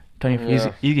young. 20.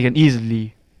 Yeah. He can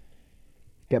easily.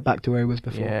 Get back to where he was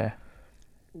before. Yeah.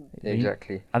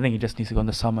 Exactly. I think he just needs to go in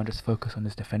the summer and just focus on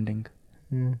his defending,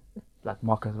 Mm. like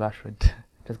Marcus Rashford.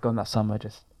 Just go in that summer,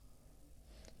 just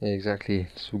Yeah, exactly.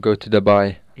 So we'll go to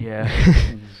Dubai. yeah,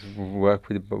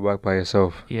 work by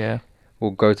yourself. yeah,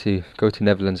 Or go to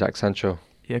Netherlands, like Sancho.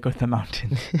 yeah. Go to the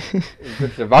mountains. Go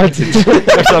to the mountains. Go to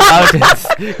the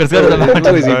mountains. Let's go to the What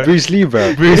mountains. is he, bro. Bruce Lee,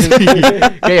 bro? Bruce Lee.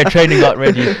 Get your training out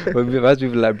ready. That's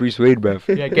people like Bruce Wayne, bruv.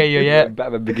 Yeah, get your yeah.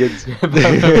 Batman Begins.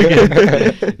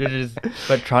 You're just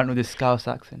but trying with this Scouse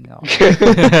accent now.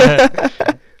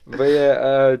 But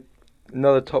yeah,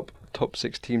 another top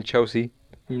 6 team, Chelsea.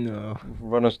 No.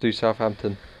 Run us through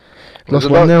Southampton. Lost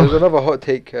There's 1-0. there's another hot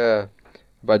take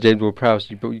by James Ward-Prowse.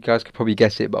 You guys could probably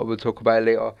guess it, but we'll talk about it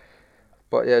later.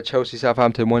 But yeah, Chelsea,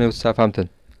 Southampton, 1-0 to Southampton.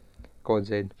 Go on,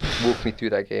 Zayn. Walk me through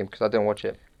that game, because I didn't watch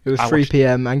it. It was I 3 watched-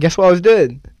 p.m. and guess what I was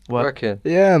doing? What? Working.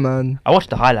 Yeah, man. I watched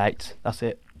the highlights. That's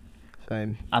it.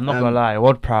 Same. I'm not gonna lie.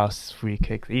 Ward-Prowse free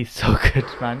kicks. He's so good,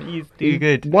 man. He's too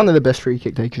good. One of the best free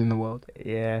kick takers in the world.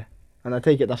 Yeah. And I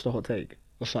take it that's the hot take.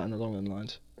 Or something along those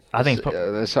lines. I think it's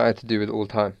there's something to do with all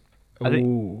time. I think-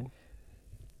 Ooh.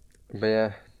 But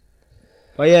yeah.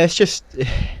 But yeah, it's just...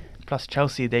 plus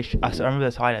Chelsea. I remember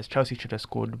those highlights. Chelsea should have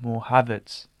scored more.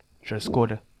 Havertz should have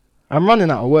scored I'm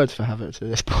running out of words for Havertz at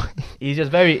this point. He's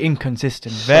just very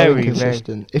inconsistent. So Very,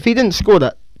 inconsistent. If he didn't score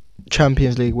that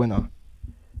Champions League winner,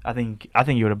 I think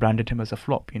you would have branded him as a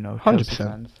flop. 100%. Chelsea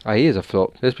fans. He is a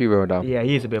flop. Let's be real now. Yeah,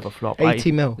 he is a bit of a flop.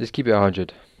 80 mil. Let's keep it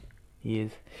 100. He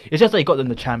is. It's just that he got them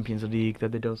the Champions League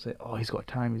that they don't say, oh, he's got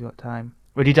time.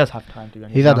 But he does have time to be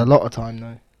honest. He's had a lot of time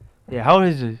though. Yeah, how old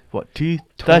is he? What,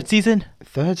 third season?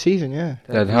 Third season, yeah.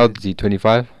 And how old is he?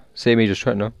 25? Same age as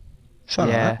Trent, no?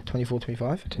 Something Yeah. like that. 24,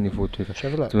 25. 24, 25. Let's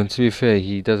have a look. To be fair,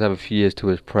 he does have a few years to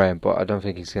his prime, but I don't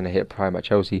think he's going to hit prime at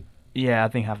Chelsea. Yeah, I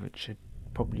think Havertz should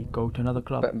probably go to another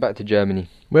club. Back to Germany.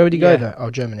 Where would he go Yeah. though?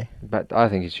 Oh, Germany. I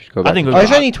think he should go back. I think to it Oh, was-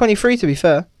 he's only 23 to be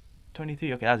fair.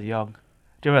 23, okay, that's young.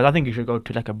 Do you know, I think he should go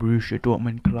to like a Borussia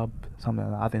Dortmund club, something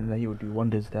like that. I think that he would do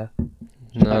wonders there.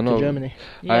 No, Back no. to Germany.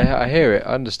 I hear it.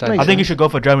 I understand. Makes I think he sense. should go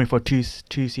for Germany for two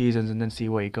seasons and then see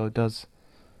what he does.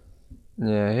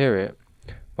 Yeah, I hear it.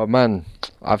 But man,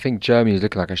 I think Germany's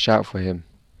looking like a shout for him.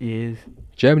 He is.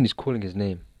 Germany's calling his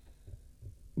name.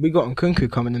 We got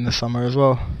Nkunku coming in the summer as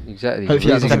well. Exactly.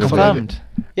 Hopefully Is that's that gonna follow it. confirmed?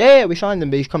 Yeah, we signed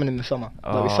him, but he's coming in the summer.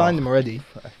 Like, we Oh. signed him already.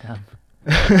 Damn.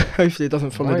 Hopefully it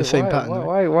doesn't follow the same pattern.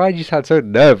 though. Why you sound so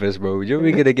nervous, bro? You're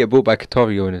going to get bought by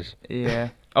Qatari owners. Yeah.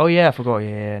 Oh yeah, I forgot.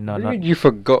 Yeah, no, What do no. you mean you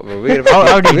forgot, bro? We're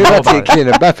I already know about to about get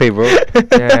Kylian Mbappe,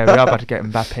 bro. Yeah, we are about to get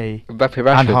Mbappe Mbappe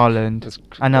and Rashford. Haaland. That's-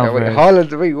 And Yeah, wait, Alvarez.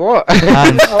 Haaland, wait, what?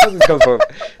 And- How does this come from?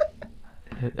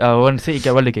 When City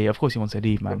get relegated, of course he wants to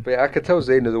leave, man. But I can tell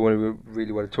Zayn doesn't want to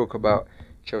really want to talk about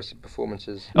Chelsea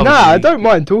performances. Nah, I Obviously. don't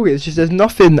mind talking. It's just there's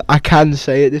nothing I can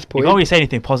say at this You point. can't really say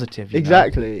anything positive. You know?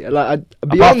 Exactly. Like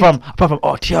Apart beyond from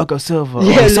Thiago Silva.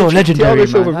 Yeah, Oh, he's so literally, legendary,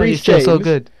 Thiago Silva, man. How Reece he's still so James.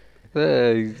 good. He's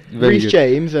very Reece good.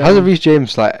 James. Hasn't Reece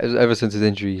James, like, ever since his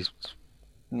injury, he's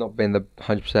not been the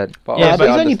 100%. But Yeah, Yeah, but but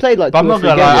he's only played like But I'm 2 or not 3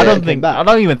 gonna games. lie. I and don't came think. back. I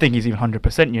don't even think he's even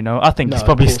 100%. You know. I think No, he's of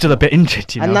probably course still a not. bit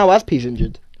injured. You know. And now Aspie's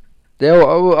injured. Yeah,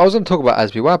 I was going to talk about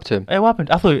Asby. What happened to him? Hey, what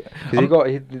happened? I thought.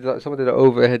 Because someone did an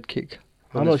overhead kick.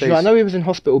 on I'm his not sure. face. I know he was in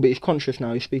hospital, but he's conscious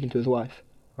now. He's speaking to his wife.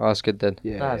 Oh, that's good then.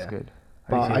 Yeah, That's yeah. good.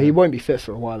 But he won't be fit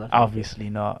for a while. I think. Obviously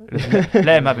not. Let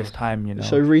him have his time. You know.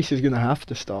 So Reece is going to have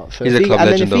to start. So He's if a club and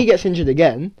then legend, if he though. gets injured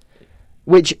again,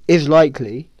 which is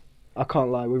likely, I can't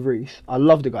lie with Reece. I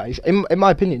love the guy. In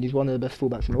my opinion, he's one of the best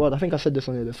fullbacks in the world. I think I said this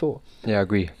on here before. Yeah, I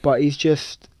agree. But he's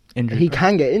just Injured. he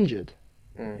can get injured,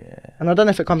 Yeah. and I don't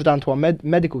know if it comes down to our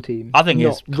medical team. I think not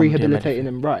it's come to a rehabilitating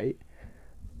him right,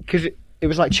 because it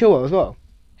was like Chilwell as well.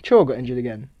 Chilwell got injured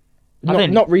again. I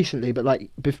think- Not recently, but like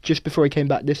just before he came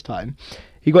back this time,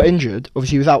 he got injured.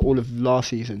 Obviously, he was out all of last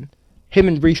season. Him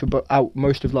and Reece were out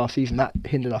most of last season. That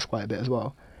hindered us quite a bit as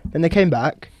well. Then they came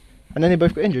back, and then they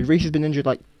both got injured. Reece has been injured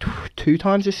like 2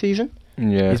 times this season.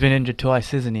 Yeah. He's been injured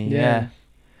twice, isn't he? Yeah.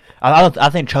 I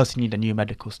think Chelsea need a new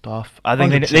medical staff. I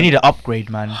think they 100%. need to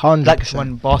upgrade, man. 100%. Like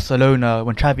when Barcelona,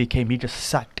 when Xavi came, he just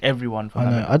sacked everyone from I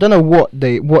know. them. I don't know what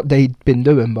they'd been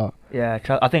doing, but Yeah,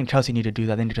 I think Chelsea need to do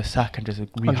that. They need to sack and just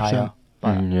rehire. 100%.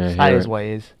 But Yeah, that hear is it. what it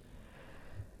is.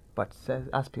 But says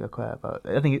Aspilicueta about.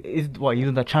 I think he's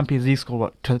in the Champions League squad.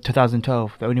 What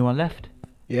 2012? The only one left.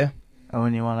 yeah,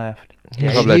 Only one left.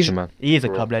 Yeah, Club he's- legend, man. He is a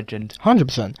For club legend.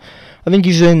 100%. I think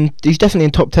he's definitely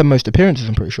in top 10 most appearances.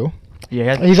 I'm pretty sure.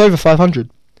 Yeah, He's over 500.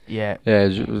 yeah. Yeah,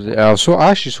 I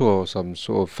actually saw some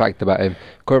sort of fact about him.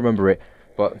 Can't remember it,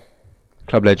 but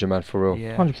club legend, man, for real.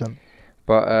 Yeah. 100%.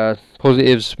 But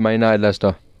positives, Man United,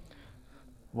 Leicester.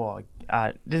 What?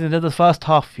 This is the first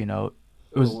half. You know,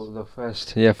 it was the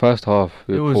first. Yeah, first half.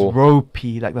 it was poor.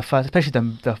 ropey. Like the first, especially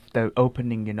the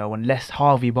opening. You know, when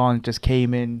Harvey Barnes just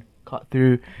came in, cut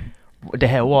through. The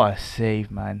hell, what a save,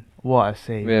 man! What a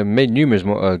save. Yeah, made numerous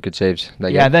more good saves.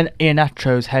 That Yeah, game. then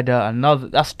Iheanacho's header, another.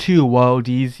 That's 2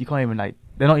 worldies. You can't even like.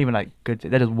 They're not even like good.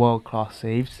 They're just world class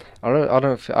saves. I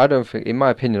don't think. In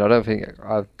my opinion, I don't think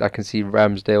I can see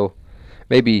Ramsdale,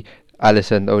 maybe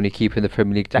Alisson only keeping the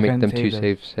Premier League to That make can them save 2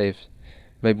 them. saves.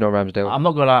 Maybe not Ramsdale. I'm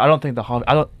not gonna lie. I don't think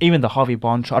even the Harvey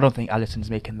Barnes shot. I don't think Alisson's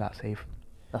making that save.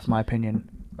 That's my opinion.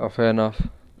 Oh, fair enough.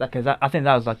 Like, I think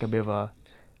that was like a bit of a.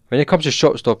 When it comes to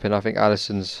shot stopping, I think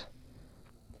Alisson's,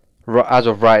 as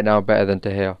of right now, better than De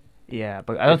Gea. Yeah,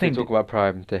 but I don't If we think. talk about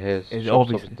prime, De Gea's It's shot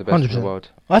obvious- stopping the best in 100%. the world.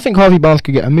 I think Harvey Barnes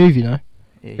could get a move, you know.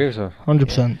 Yeah. I think so.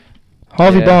 100%.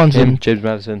 Harvey Yeah, Barnes him, and James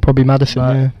Madison. probably Madison,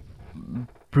 But- yeah.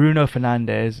 Bruno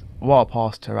Fernandes, what a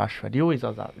pass to Rashford. He always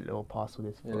does that little pass with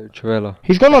his Yeah, foot. Trivella.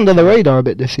 He's gone under the radar a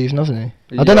bit this season, hasn't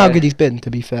he? I don't know how Yeah. good he's been, to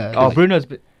be fair. Oh, Like, Bruno's.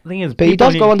 The thing is, but he people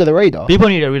does go need- under the radar. People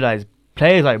need to realize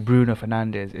players like Bruno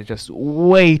Fernandes is just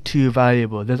way too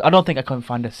valuable. I don't think I can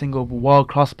find a single world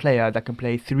class player that can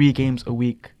play 3 games a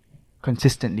week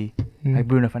consistently Mm. like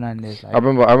Bruno Fernandes. Like,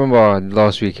 I remember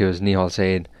last week it was Nihal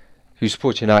saying, who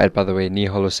supports United by the way,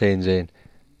 Nihal was saying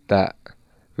that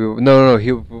No.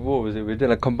 What was it? We were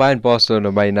doing a combined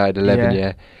Barcelona Man United 11, Yeah.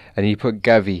 yeah, and he put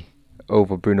Gavi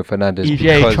over Bruno Fernandes.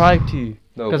 Yeah, he because- tried to.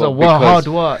 No, Because but of hard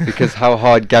work. because how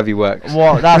hard Gavi works.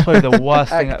 Well, that's probably the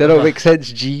worst thing. That don't make sense,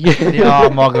 G. Yeah,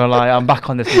 I'm not gonna lie, I'm back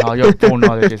on this now. Your ball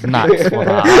knowledge is nax for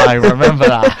that. I remember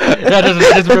that. Yeah,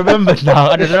 I just remembered now.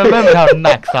 I just remembered how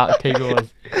nax that thing was.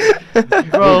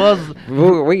 Bro, it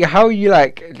was. Wait, how are you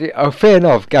like? Fair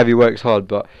enough, Gavi works hard,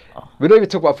 but we don't even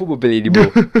talk about football Billy anymore.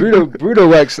 Bruno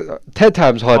works 10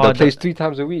 times harder, Harder. plays 3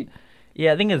 times a week.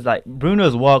 Yeah, the thing is, like,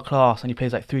 Bruno's world class and he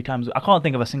plays like 3 times. I can't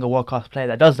think of a single world class player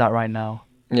that does that right now.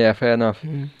 Yeah, fair enough.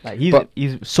 Like, But-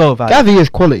 he's so valuable. Gavi is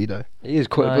quality though. He is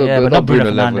quite, Yeah, but not Bruno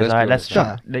level. Fernandes. Alright, be let's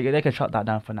honest. shut. They can shut that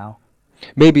down for now.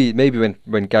 Maybe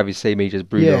when Gavi's same age as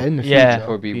Bruno, Yeah, in the Yeah. future.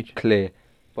 it would be Future. clear.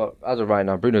 But as of right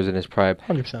now, Bruno's in his prime.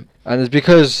 100%. And it's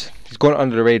because he's gone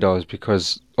under the radars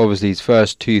because obviously his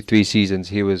first 2-3 seasons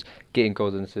he was getting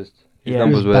goals and assists. His Yeah.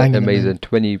 numbers He were was banging them amazing, in.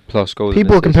 20 plus goals.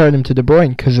 People are and assists. comparing him to De Bruyne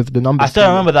because of the numbers. I still too.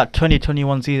 remember that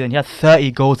 2021 season. He had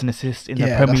 30 goals and assists in the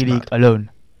Yeah, Premier that's League mad.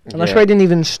 alone. And I'm sure he didn't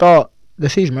even start the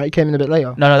season, right? He came in a bit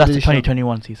later. No, that's Did the he start?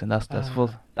 2021 season. That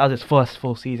was his first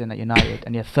full season at United,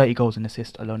 and he had 30 goals and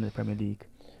assists alone in the Premier League.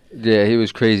 Yeah, he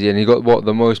was crazy, and he got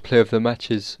the most player of the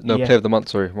matches. No, Yeah. player of the month.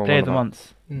 Sorry, Player of the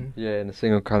month. Mm. Yeah, in a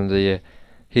single calendar year.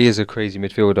 He is a crazy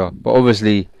midfielder, but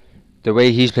obviously, the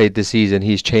way he's played this season,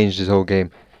 he's changed his whole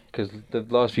game. Because the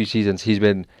last few seasons, he's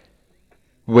been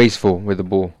wasteful with the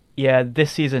ball. Yeah,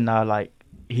 this season now, like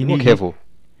He's more careful.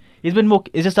 He's been more.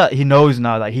 It's just that he knows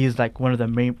now that he's like one of the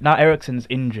main. Now Eriksen's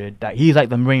injured, that he's like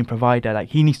the main provider. Like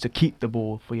he needs to keep the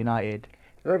ball for United.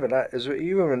 Remember that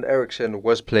even when Ericsson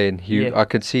was playing, Yeah. I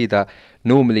could see that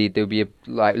normally there would be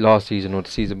like last season or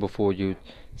the season before you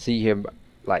see him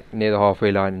like near the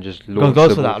halfway line and just launch Goes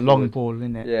the for ball that long forward. ball,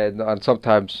 innit? Yeah, and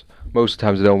sometimes, most of the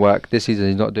times it don't work. This season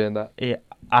he's not doing that. Yeah,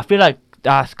 I feel like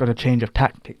that's got a change of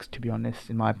tactics, to be honest,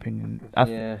 in my opinion.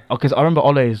 Yeah. Because I remember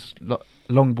Ole's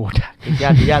long ball tactics.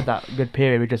 He had that good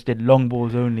period. We just did long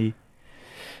balls only.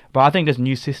 But I think this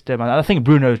new system, and I think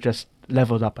Bruno's just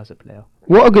leveled up as a player.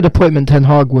 What a good appointment Ten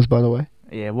Hag was, by the way.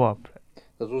 Yeah, what?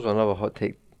 There's also another hot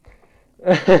take.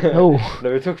 Oh.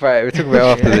 No, we'll talk about it. We'll talk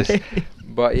about it after this.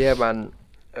 But yeah, man.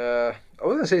 I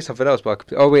was gonna say something else, but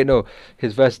oh wait, no.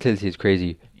 His versatility is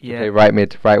crazy. He Yeah. play right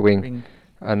mid, right wing, Ring-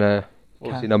 and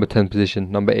obviously Can- number 10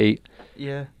 position, number 8.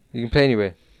 Yeah. You can play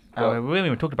anywhere. We haven't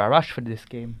even talked about Rashford this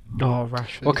game. Oh,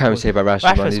 Rashford. What can we say about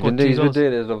Rashford, Rashford man? He's scored been, he's 2 been goals.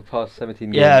 doing it over the past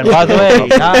 17 Yeah, and games. by the way,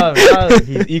 now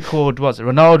he's equaled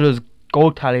Ronaldo's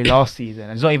goal tally last season,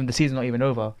 and it's not even the season's not even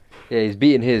over. Yeah, he's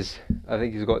beaten his. I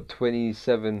think he's got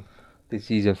 27 this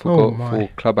season for, Oh for my.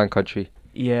 club and country.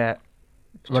 Yeah,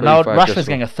 25 Rashford's just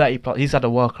getting a 30 plus. He's had a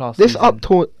world class. This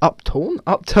season.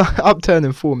 upturn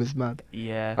in form is mad.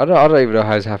 Yeah. I don't even know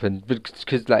how it's happened,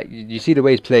 because like you see the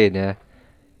way he's playing, yeah.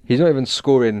 He's not even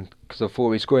scoring because of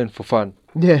form. He's scoring for fun.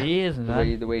 Yeah. He is,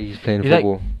 man. The way he's playing He's like-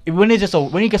 football.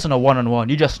 When he gets on a one-on-one,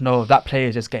 you just know that player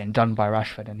is just getting done by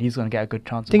Rashford, and he's gonna get a good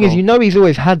chance. Thing is, you know he's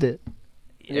always had it.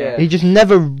 Yeah. He just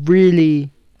never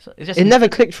really. So it's just It never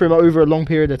clicked for him over a long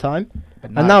period of time,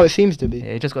 but and now it seems to be.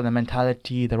 yeah, he just got the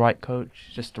mentality, the right coach,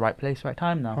 just the right place, right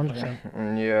time now.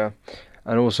 100%. Yeah,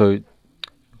 and also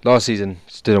last season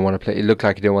just didn't want to play. It looked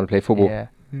like he didn't want to play football. Yeah.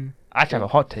 Mm. I actually have a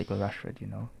hot take with Rashford, you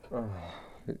know.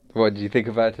 What do you think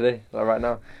about it today? Like right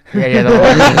now? Yeah,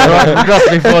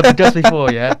 the one just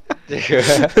before, yeah.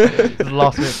 The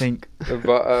last minute think.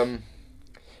 But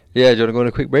yeah, do you want to go on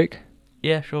a quick break?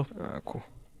 Yeah, sure. Cool.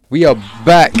 We are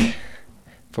back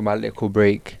from our little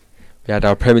break. We had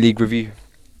our Premier League review.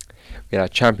 We had our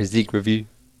Champions League review.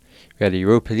 We had a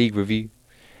Europa League review.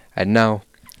 And now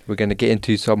we're going to get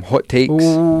into some hot takes.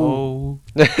 Oh.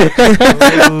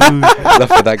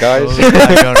 Enough of that, guys.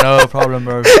 No problem,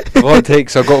 bro. Hot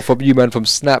takes I got from you, man, from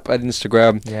Snap and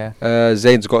Instagram. Yeah.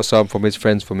 Zane's got some from his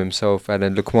friends, from himself. And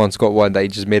then Lukman's got one that he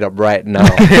just made up right now.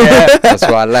 Yeah. That's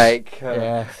what I like.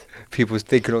 Yes. People's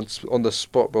thinking on the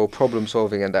spot, bro. Problem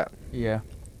solving and that. Yeah.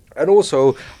 And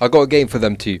also, I got a game for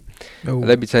them too. Oh.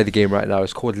 Let me tell you the game right now.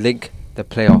 It's called Link the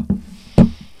Player.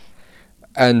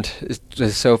 And it's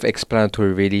just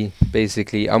self-explanatory, really.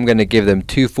 Basically, I'm going to give them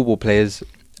 2 football players,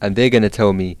 and they're going to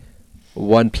tell me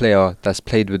one player that's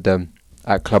played with them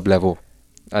at club level.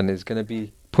 And it's going to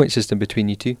be point system between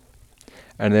you two.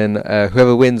 And then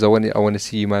whoever wins, I want to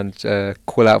see you, man,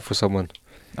 call out for someone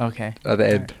Okay. at the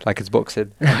end, like it's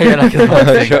boxing. Yeah, like it's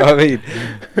boxing. You know what I mean?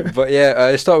 But yeah,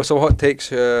 let's start with some hot takes.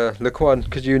 Look, one,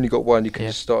 because you only got one, you can Yeah.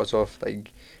 just start us off,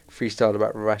 like, freestyle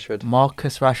about Rashford.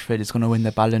 Marcus Rashford is going to win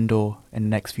the Ballon d'Or in the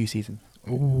next few seasons.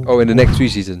 Oh, in the next 2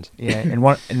 seasons. Yeah, in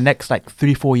the next like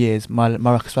 3-4 years,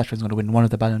 Marcus Rashford is going to win one of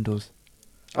the Ballon d'Ors.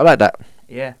 I like that.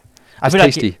 Yeah. It's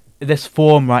tasty. this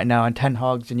form right now and Ten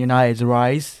Hag's and United's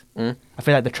rise, Mm. I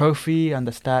feel like the trophy and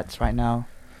the stats right now,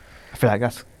 I feel like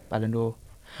that's Ballon d'Or.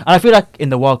 And I feel like in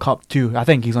the World Cup too, I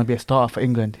think he's going to be a starter for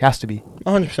England. He has to be.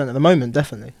 100% at the moment,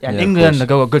 definitely. Yeah, and Yeah, of England, course. they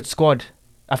got a good squad.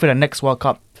 I feel like next World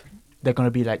Cup, they're going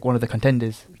to be like one of the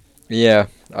contenders. Yeah,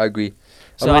 I agree.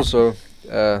 So and I- also,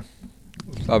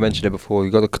 I mentioned it before.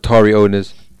 You got the Qatari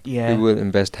owners Yeah. who will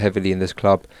invest heavily in this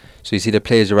club. So you see the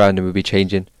players around him will be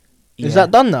changing. Is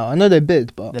that done now? I know they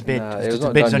bid, but The bid? Nah, it It's was the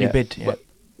not bid's done only yet, bid.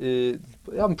 Yeah.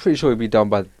 I'm pretty sure it'll be done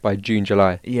by June,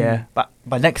 July. Yeah, but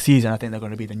by next season, I think they're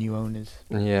going to be the new owners.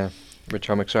 Yeah, which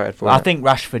I'm excited for. But I innit? think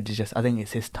Rashford is just. I think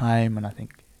it's his time, and I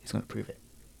think he's going to prove it.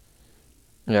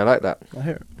 Yeah, I like that. I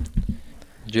hear it.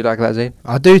 Do you like that, Zayn?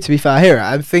 I do. To be fair, I hear it.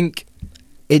 I think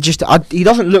it just. He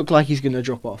doesn't look like he's going to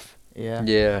drop off. Yeah.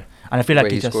 Yeah. And I feel The like way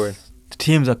he he's just. scoring. The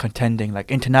teams are contending.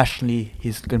 Like internationally,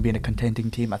 he's going to be in a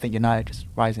contending team. I think United just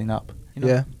rising up. You know?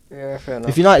 Yeah. Yeah, fair enough.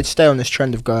 If United stay on this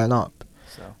trend of going up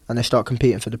So and they start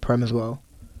competing for the Prem as well,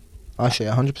 I say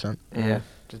 100%. yeah,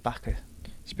 just back it.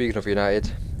 Speaking of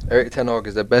United, Eric Ten Hag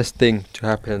is the best thing to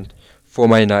happen for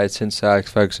Man United since Sir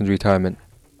Alex Ferguson's retirement.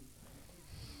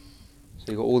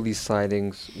 So you got all these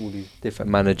signings, all these different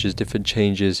managers, different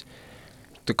changes,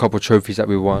 the couple trophies that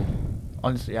we won.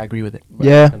 Honestly, I agree with it.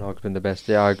 Yeah. Ten Hag's been the best.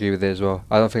 Yeah, I agree with it as well.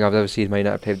 I don't think I've ever seen Man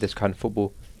United play this kind of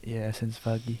football Yeah, since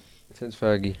Fergie. since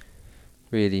Fergie.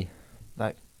 Really.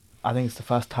 I think it's the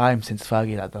first time since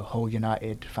Fergie that the whole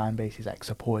United fan base is like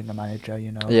supporting the manager.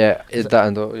 You know. Yeah, is that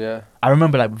and all, yeah. I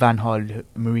remember like Van Gaal,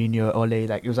 Mourinho, Ole.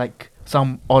 Like it was like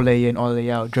some Ole in, Ole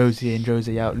out, Josie in,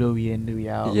 Josie out, Louis in, Louis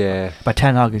out. Yeah. But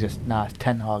Ten Hag is just it's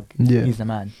Ten Hag. Yeah. He's the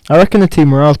man. I reckon the team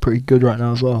morale's pretty good right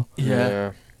now as well.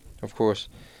 Of course.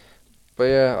 But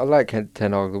yeah, I like Ten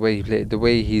Hag, the way he played, the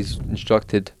way he's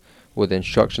instructed, or the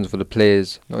instructions for the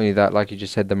players. Not only that, like you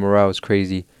just said, the morale is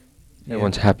crazy. Yeah.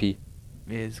 Everyone's happy.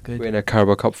 It is good. We're in a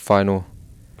Carabao Cup final.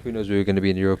 Who knows where we're going to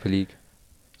be in the Europa League?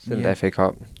 Still in Yeah. the FA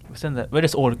Cup.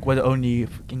 We're the only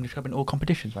English club in all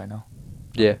competitions right now.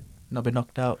 Yeah. Not been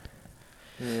knocked out.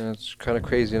 Yeah, it's kind of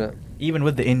crazy, isn't it? Even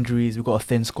with the injuries, we've got a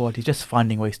thin squad. He's just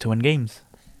finding ways to win games.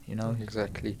 You know.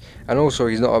 Exactly. And also,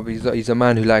 he's a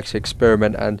man who likes to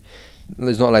experiment, and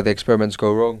it's not like the experiments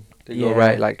go wrong. They go Yeah.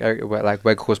 right, like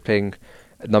Weghorst playing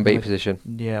at number 8 With- position.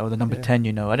 Yeah, or the number Yeah. 10.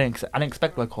 You know, I didn't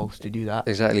expect Weghorst to do that.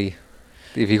 Exactly.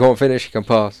 If he can't finish, he can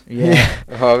pass. Yeah.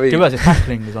 You know what I mean? To be honest, his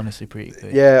tackling is honestly pretty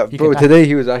good. Yeah, He bro, can today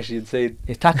he was actually insane.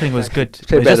 His tackling was good. He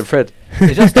played but better than it's Fred.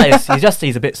 it's just that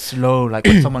he's a bit slow. Like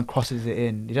when someone crosses it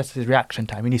in, it's just his reaction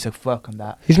time. He needs to work on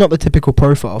that. He's not the typical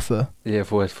profile for. Yeah,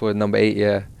 for number 8,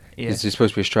 yeah. Yeah, He's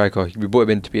supposed to be a striker. We brought him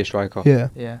in to be a striker. Yeah.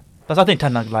 yeah. But I think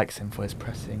Ten Hag likes him for his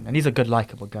pressing, and he's a good,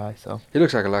 likable guy. So He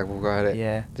looks like a likable guy, innit?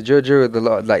 yeah, The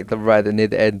Jojo, near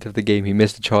the end of the game, he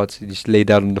missed the chance. He just lay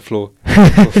down on the floor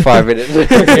for 5 minutes.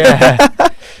 yeah.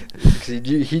 'Cause he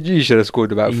knew he should have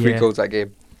scored about 3 Yeah. goals that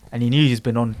game. And he knew he's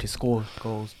been on to score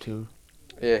goals too.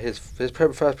 Yeah, his first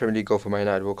Premier League goal for Man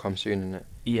United will come soon, innit?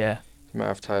 Yeah, It's a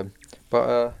matter of time.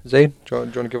 But Zayn, do you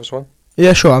want to give us one?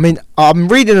 Yeah, sure. I mean, I'm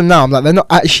reading them now. I'm like, they're not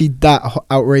actually that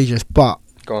outrageous, but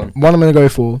Go on. one I'm going to go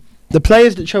for. The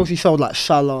players that Chelsea sold, like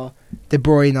Salah, De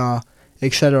Bruyne,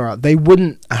 etc., they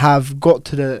wouldn't have got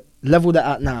to the level they're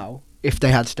at now if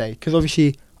they had stayed. Because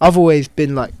obviously, I've always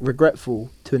been like regretful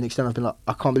to an extent. I've been like,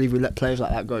 I can't believe we let players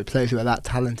like that go, players who are that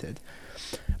talented.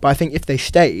 But I think if they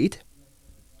stayed,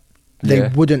 they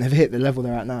Yeah. wouldn't have hit the level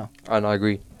they're at now. And I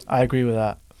agree. I agree with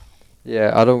that.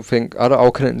 Yeah,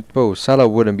 Salah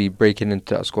wouldn't be breaking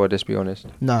into that squad, let's be honest.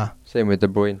 Nah. Same with De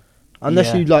Bruyne.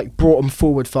 Unless Yeah. you like brought them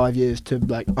forward 5 years to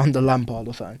like under Lampard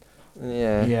or something.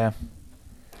 Yeah. Yeah,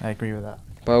 I agree with that.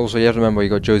 But also, you have to remember, you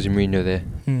got Jose Mourinho there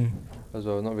Hmm. as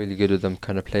well. Not really good with them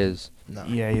kind of players. No.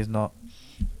 Yeah, he's not.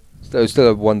 Still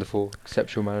a wonderful,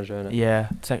 exceptional manager, innit? Yeah,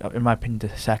 in my opinion, the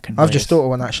second. I've just race. thought of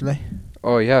one actually.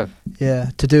 Oh, yeah. Yeah,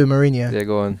 to do with Mourinho. Yeah,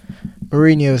 go on.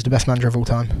 Mourinho is the best manager of all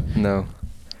time. No.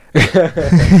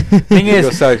 Thing You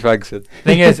is- got Alex Ferguson.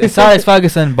 Thing is, it's Alex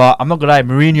Ferguson, but I'm not gonna lie,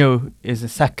 Mourinho is the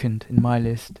second in my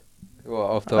list.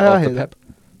 Well, after I hear Pep.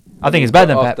 I think he's better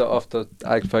than Pep. After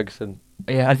Alex Ferguson.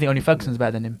 Yeah, I think only Ferguson's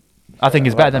better than him. I think Yeah,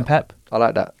 he's I better like than that. Pep. I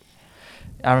like that.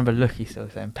 I remember Lucky still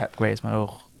saying Pep greatest man.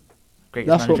 Oh, greatest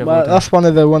That's manager what of all time. that's one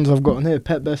of the ones I've got on here.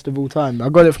 Pep best of all time. I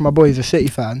got it from my boy. He's a City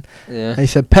fan. Yeah. And he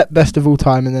said Pep best of all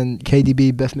time, and then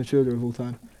KDB best midfielder of all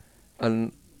time.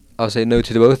 And I'll say no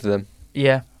to the both of them.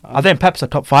 Yeah, I think Pep's a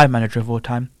top 5 manager of all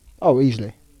time. Oh,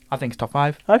 easily. I think it's top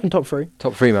 5. I reckon top 3.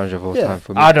 Top 3 manager of all Yeah. time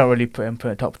for me. I don't really put him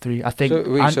in top 3. I think.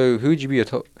 So who would you be your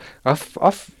top? I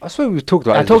swear we've talked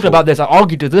about I this talked before. about this. I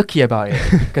argued with Lucky about it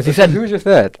because he said Who was your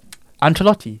third?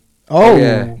 Ancelotti, Oh,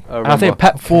 yeah. and I think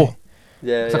Pep 4.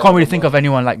 Yeah. So I can't really think of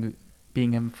anyone like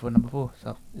being him for number 4.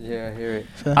 So Yeah, I hear it.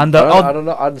 Fair. and I don't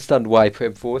know. I understand why he put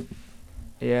him fourth,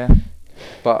 yeah,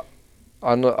 but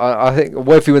I think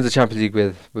what if he wins the Champions League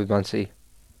with Man City?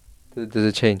 Does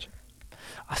it change?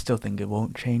 I still think it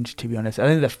won't change, to be honest. I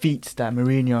think the feats that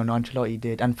Mourinho and Ancelotti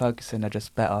did and Ferguson are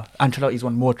just better. Ancelotti's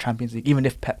won more Champions League, even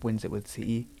if Pep wins it with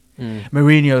City.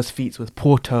 Mourinho's feats with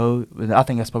Porto, I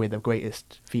think that's probably the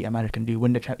greatest feat a manager can do.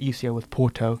 Win the UCL with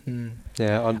Porto.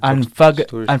 Yeah, And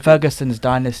Ferguson's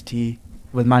dynasty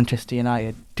with Manchester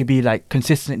United to be like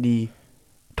consistently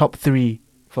top 3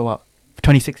 for what? For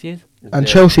 26 years? And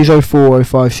Chelsea's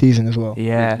 04-05 season as well.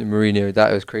 Yeah. Mourinho,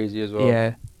 that was crazy as well.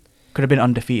 Yeah. Could have been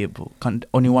undefeatable.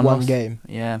 Only one loss. game.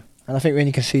 Yeah. And I think we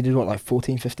only conceded, what, like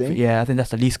 14, 15? Yeah, I think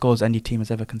that's the least goals any team has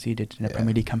ever conceded in a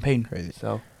Premier League campaign. Crazy.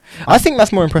 So I think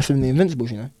that's more impressive than the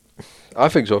Invincibles, you know? I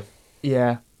think so.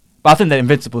 yeah. But I think the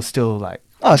Invincible's still like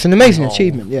Oh, it's an amazing Oh,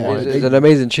 achievement, yeah. It's an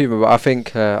amazing achievement, but I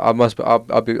think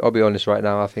I'll be honest right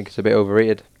now. I think it's a bit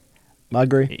overrated. I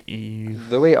agree.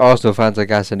 The way Arsenal fans are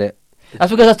gassing it. That's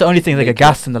because that's the only thing they get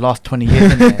gassed in the last 20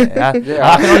 years, isn't it?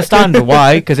 Yeah. I can understand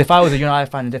why, because if I was a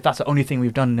United fan and if that's the only thing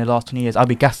we've done in the last 20 years, I'd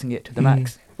be gassing it to the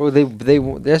max. Well,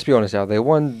 let's be honest now. They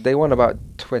won about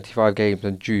 25 games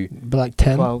and drew. But like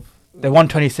 10? 12. They won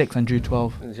 26 and drew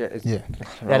 12. Yeah.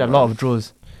 They had a lot of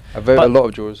draws. a but- lot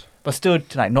of draws. But still,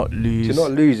 to like not lose. To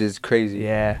not lose is crazy.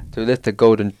 Yeah. To lift the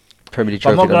golden Premier League But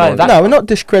I'm trophy. not gonna lie, than that- No, we're not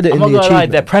discrediting I'm not the gonna lie,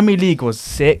 achievement. their Premier League was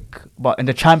sick, but in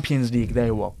the Champions League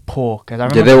they were poor. Cause I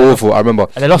remember yeah, they were awful. I remember.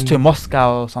 They lost to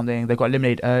Moscow or something. They got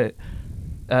eliminated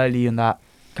early in that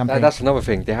campaign. That's another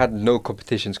thing. They had no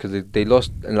competitions because they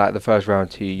lost in like the first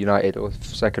round to United or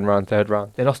second round, third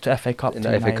round. They lost to FA Cup. In to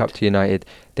the FA United. Cup to United.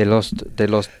 They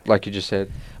lost like you just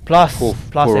said. Plus, Poor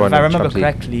if run I in remember Champions League.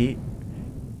 correctly,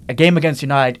 a game against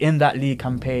United in that league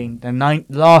campaign, the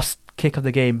last kick of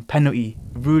the game, penalty,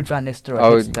 Ruud van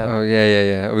Nistelrooy hits them.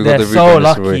 Yeah. We They're got the so Ruud van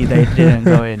lucky Nistelrooy. they didn't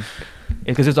go in.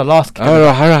 Because it was the last kick. I don't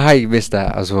know how you missed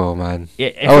that as well, man. Yeah,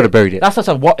 I would have buried it. That's just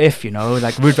a what if, you know,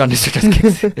 like Ruud van Nistelrooy just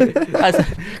kicks it.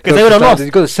 Because they would have lost.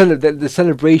 You got the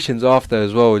celebrations after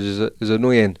as well, which is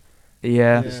annoying.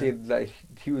 Yeah, You see, like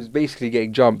he was basically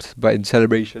getting jumped, but in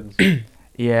celebrations.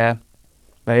 yeah.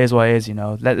 But it is what it is, you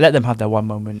know. Let them have their one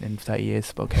moment in 30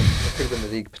 years. But okay. They could win the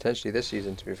league potentially this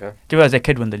season, to be fair. Do you realize they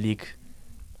could win the league?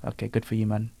 Okay, good for you,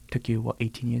 man. Took you, what,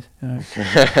 18 years?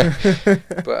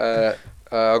 But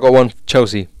I got one.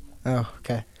 Chelsea. Oh,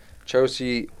 okay.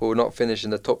 Chelsea will not finish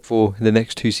in the top 4 in the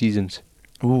next 2 seasons.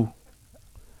 Ooh.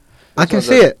 I can That's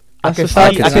see not it. I That's can a see,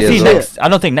 fact. can I see can it see as well. next. I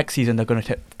don't think next season they're going to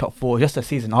hit top 4. Just the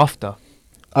season after.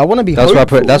 I want to be That's why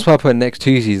hopeful. I put next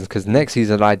 2 seasons, because next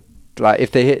season, like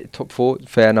if they hit top 4,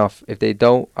 fair enough. If they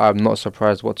don't, I'm not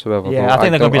surprised whatsoever. Yeah, but I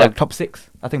think they're going to be don't- like top 6.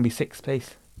 I think it'll be 6th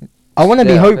place. I want to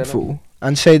be Yeah, fair hopeful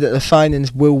and say that the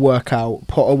signings will work out.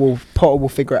 Potter will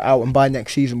figure it out, and by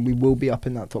next season we will be up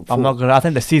in that top 4. I'm not gonna. I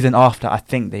think the season after, I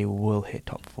think they will hit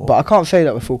top 4. But I can't say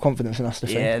that with full confidence, and that's the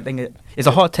thing. yeah, I think it's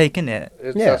a hot take, isn't it?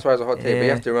 Yeah. That's why it's a hot take. But you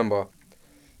Yeah. have to remember,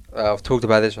 I've talked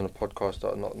about this on a podcast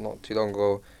not too long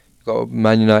ago. You got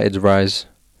Man United's rise.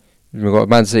 You got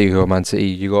Man City, who are Man City.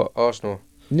 You got Arsenal,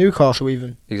 Newcastle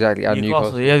even. exactly, and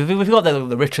Newcastle. Yeah, we've got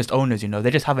the richest owners. You know,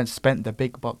 they just haven't spent the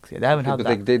big bucks yet. They haven't Yeah, had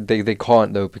but that. they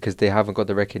can't though, because they haven't got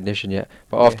the recognition yet.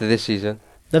 But Yeah. after this season,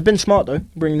 They've been smart though,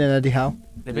 bringing in Eddie Howe.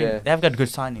 yeah. They have got good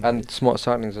signings. and smart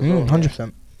signings as well.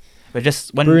 100%. but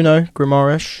just when Bruno,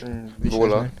 Grimaresh.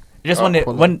 Vola. just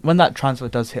Oh, when that transfer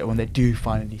does hit, when they do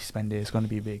finally spend it, it's going to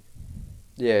be big.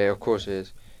 Yeah, of course it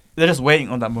is. They're just waiting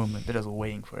on that moment. They're just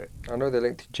waiting for it. I know they're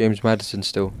linked to James Madison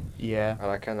still, Yeah, and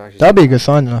I can actually. That'd be a good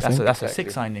signing, I that's think. a sick Exactly.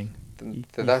 signing.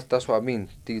 That's what I mean.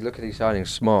 Look at these signings,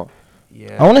 smart.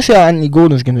 Yeah. I want to see how Anthony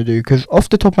Gordon's going to do, because off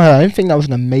the top of my head, I don't think that was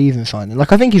an amazing signing.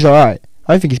 Like, I think he's alright.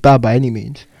 I don't think he's bad by any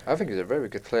means. I think he's a very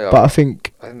good player. But I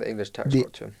think I think the English tax the-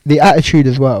 got to him. the attitude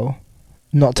as well,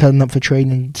 not turning up for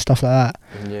training, stuff like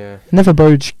that, Yeah, never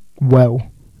bodes well.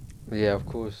 yeah, of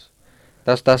course.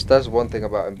 That's one thing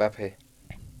about Mbappe.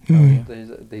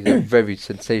 Mm. He's a very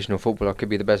sensational footballer. Could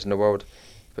be the best in the world,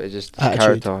 but it's just his Attitude.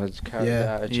 character, his character,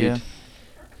 Yeah. attitude. Yeah.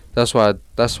 That's why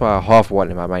I half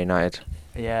want him at Man United.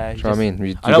 Yeah. Do you know what I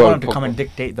mean? I don't want him to come and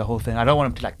dictate the whole thing. I don't want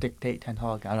him to like dictate Ten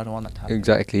Hag. I don't want that to happen.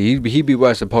 Exactly. He'd be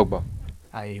worse than Pogba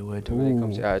I would. when it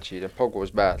comes to Ooh. attitude. And Pogba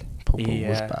was bad. Pogba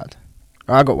was Yeah. bad.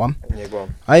 I got one. Yeah, go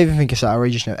on. I even think it's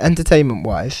outrageous now.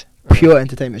 Entertainment-wise, pure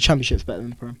entertainment, Championship's better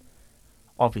than the Prem.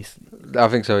 Obviously. I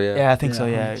think so. Yeah, Yeah. I think so.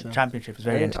 Yeah, Yeah, 100%. Championship is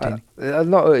very And entertaining.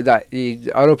 not only that.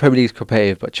 I know Premier League's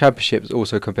competitive, but Championship is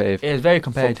also competitive. It is very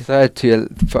From competitive. third to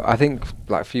I think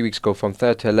like a few weeks ago, from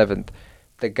third to 11th,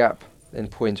 the gap in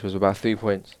points was about 3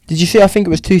 points. Did you see? I think it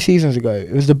was 2 seasons ago.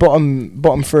 It was the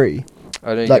bottom 3.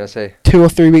 I know you're Like- gonna say. 2 or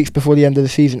 3 weeks before the end of the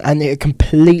season, and it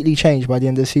completely changed by the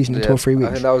end of the season in 2 or 3 I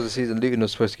weeks. think that was the season Luton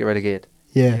was supposed to get relegated,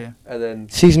 Yeah. and then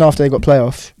Season after they got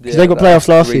playoffs. Because Yeah, they got that's playoffs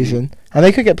last really- season, and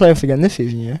they could get playoffs again this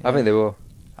season, yeah. I think they will.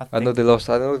 I know think- they lost.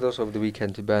 I know they lost over the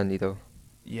weekend to Burnley though.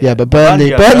 Yeah, but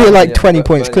Burnley are like yeah, 20 Bur-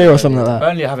 points Burnley- clear or something like that.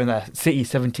 Burnley are having that City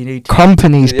 17, 18.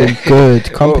 Company's been Yeah. good.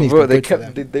 Bro, Company's bro, been they good for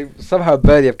kept them. they somehow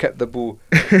Burnley have kept the ball,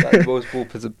 like the most ball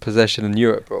possession in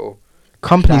Europe, bro.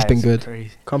 Company's That been is good.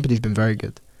 crazy. Company's been very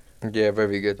good. Yeah,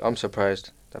 very good. I'm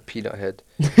surprised. That peanut head.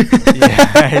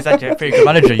 Yeah, he's actually a pretty good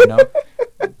manager, you know.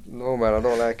 No man, I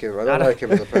don't like him. I I don't don't- like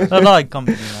him as a person. I like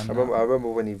company, man. I remember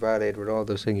when he violated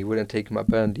Ronaldo saying he wouldn't take him at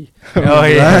Burnley. Oh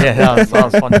yeah, that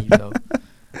was funny though.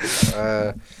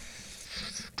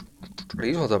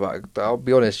 These ones about. I'll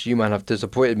be honest, you man have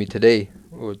disappointed me today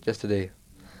or yesterday.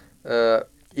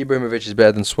 Ibrahimovic is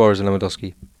better than Suarez and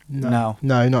Lewandowski. No.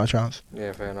 No, not a chance.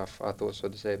 Yeah, fair enough. I thought so.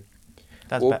 The same.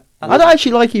 That's Well, bad. I don't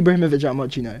actually like Ibrahimovic that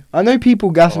much, you know. I know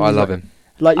people gas him. Oh, I as love like, him.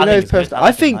 Like, you I know, think his he's good. person. I I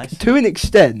like him think nice. to an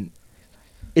extent,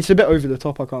 it's a bit over the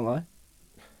top. I can't lie.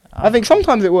 I think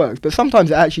sometimes it works, but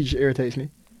sometimes it actually just irritates me.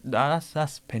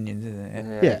 That's opinions, isn't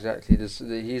it? Yeah. Exactly.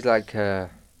 He's like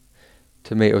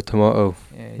tomato.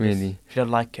 Yeah, just- Really. If you don't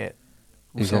like it, so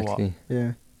what? Exactly.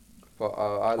 Yeah. But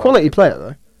I like Quality him. player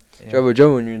though. Yeah.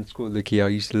 Joe, when you were in school, Licky, I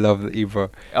used to love the Ibra.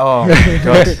 Oh my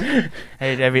god!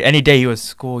 Hey, any day he was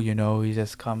school, you know, he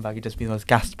just come back. He just be the most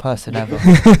gassed person ever.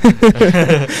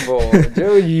 But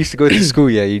Joe, when you used to go to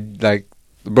school, yeah, you like,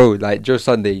 bro, like Joe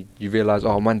Sunday, you realize,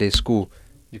 oh, Monday's school,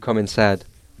 you come in sad.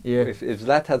 Yeah. If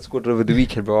Zlatan scored over the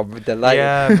weekend, bro, I'm delighted.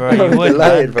 Yeah, bro, I'm you would,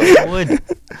 delighted, man. bro. You would.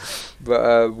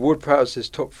 But Ward-Prowse is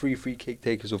top 3 free kick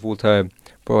takers of all time.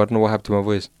 Bro, I don't know what happened to my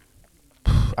voice.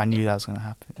 I knew that was gonna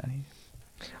happen.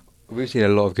 We've seen a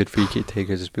lot of good free kick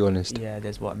takers, let's be honest. Yeah,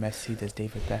 there's Messi, there's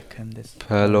David Beckham, there's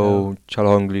Perlo,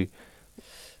 Çalhanoğlu,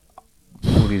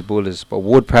 all these ballers. But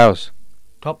Ward-Prowse,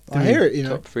 top I three. hear it, you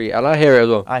know. top 3. And I hear it as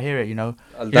well. I hear it, you know.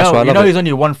 That's why I love it. he's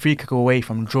only one free kick away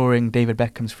from drawing David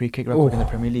Beckham's free kick record in the Oh.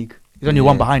 Premier League. He's only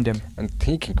one Yeah. behind him. And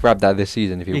he can grab that this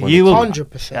season if he He wants. will.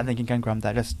 100%. I think he can grab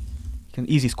that. Just he can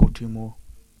easily score 2 more.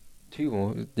 2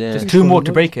 more. Yeah. Just He's 2 more scoring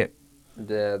to goals. break it.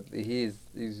 Yeah,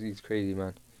 he's crazy,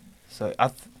 man. So I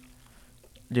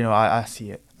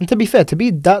see it. And to be fair, to be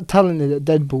that talented at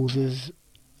dead balls is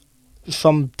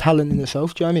some talent in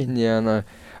itself. Do you know what I mean? Yeah, I know.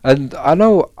 And I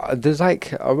know there's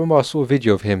like, I remember I saw a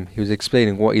video of him. He was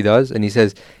explaining what he does, and he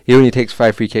says he only takes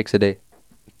 5 free kicks a day.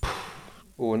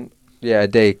 A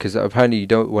day, because apparently you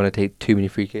don't want to take too many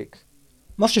free kicks.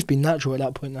 Must just be natural at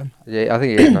that point then. Yeah, I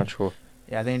think it is natural.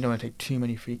 Yeah, I think you don't want to take too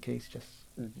many free kicks. Just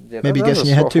Yeah, Maybe that- gets that's in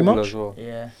your head what too football much? as well.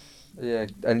 yeah. Yeah,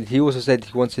 and he also said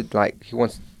he wants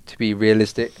to be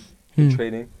realistic in Hmm.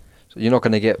 training. So you're not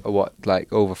gonna get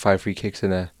over 5 free kicks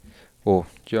in a, or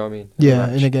do you know what I mean? Yeah,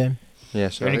 match. in a game. Yeah,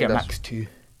 so You're I gonna think get that's, max 2.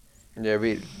 yeah,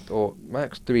 really, or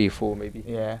max 3, 4 maybe.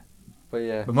 Yeah, But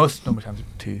yeah, but most number times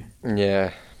 2.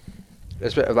 yeah.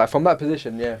 Like from that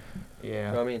position, yeah. Yeah, You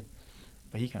know what I mean?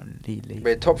 but he can lead.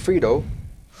 But top 3 though.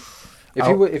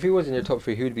 I'll- If he was in your top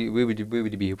 3, who would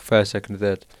he be first, second,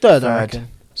 third? Third, I Third. reckon.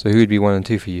 So who would be 1 and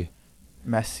 2 for you?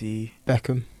 Messi.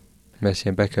 Beckham. Messi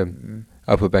and Beckham. Mm,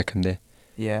 I'll put Beckham there.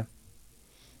 yeah.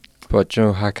 But do you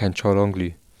know Hakan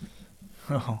Çalhanoğlu?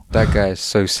 That guy is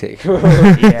so sick.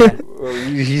 yeah. Well,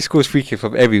 he scores free kicks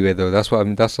from everywhere though. That's why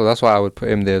I would put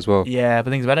him there as well. Yeah,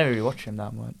 but things I don't really watch him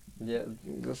that much. Yeah,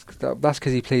 that's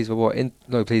because he plays for what? He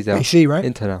plays down AC, right?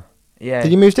 Inter now. Yeah,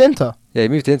 Did he move to Inter? Yeah, he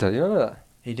moved to Inter. You know that?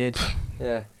 he did.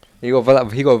 Yeah. He got that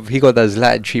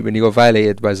Zlatan treatment. He got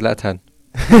violated by Zlatan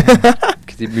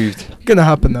because he moved. Gonna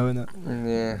happen though, isn't it?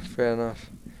 Yeah, fair enough.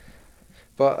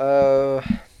 But I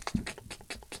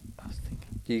was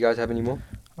thinking. do you guys have any more?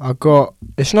 I got.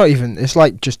 It's not even. It's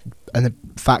like just a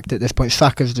fact at this point.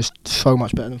 Saka's just so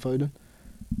much better than Foden.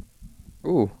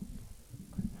 Ooh.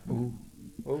 Ooh.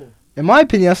 Ooh. In my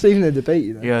opinion, that's not even a debate.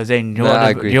 You know. Yeah, Zayn, Nah, I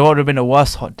agree. you would have been a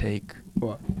worse hot take.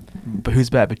 What? But who's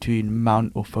better between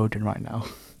Mount or Foden right now?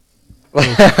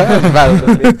 Battle of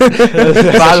the mid.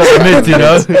 Battle of the mids, you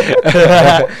know.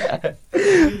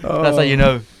 That's how you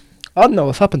know. I don't know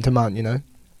what's happened to Mount. You know.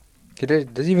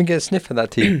 Does he even get a sniff in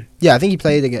that team? Yeah, I think he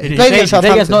played again. He He played against played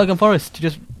against Southampton. Nottingham Forest. He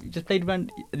just played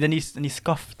around. Then he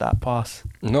scuffed that pass.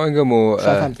 Nottingham or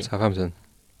Southampton. Southampton?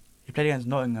 He played against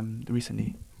Nottingham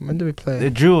recently. When did we play? They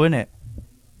drew, innit?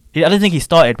 I don't think he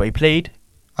started, but he played.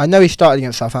 I know he started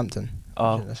against Southampton.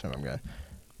 Oh, That's where I'm going.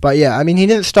 But yeah, I mean, he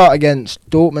didn't start against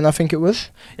Dortmund. I think it was.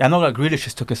 yeah. I know that Grealish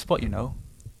just took his spot, you know.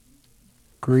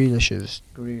 Grealish is.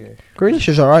 Grealish. Grealish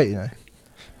is alright, you know.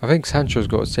 I think Sancho's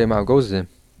got the same amount of goals as him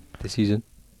this season.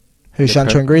 Who's Yeah,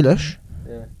 Sancho Prem. and Grealish?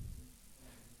 Yeah.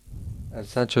 And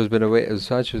Sancho's been away.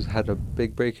 Sancho's had a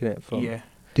big break in it from. Yeah.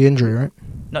 The injury, right?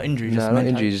 Not injury, No, just not mental.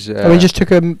 injuries. I mean, just took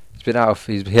him. He's been out of.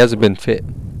 He hasn't been fit.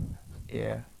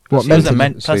 Yeah. What, Plus, he wasn't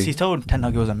mentally? So plus he told Ten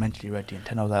Hag he wasn't mentally ready, and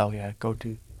Ten Hag was like, "Oh yeah, go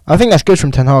to." I think that's good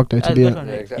from Ten Hag though, to That's be good honest. one,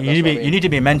 Yeah, mate. exactly, You need to that's be what I you need to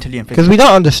be mentally and Because physically. we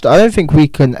don't understand. I don't think we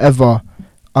can ever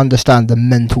understand the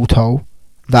mental toll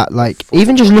that, like,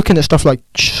 even just looking at stuff like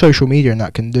social media and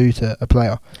that can do to a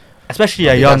player. Especially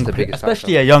I a think young, that's the biggest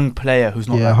especially a young player who's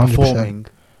not Yeah, like, 100%. performing.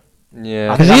 Yeah.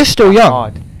 I Because think he is that's still young.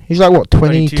 hard. He's like what,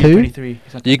 22? 23.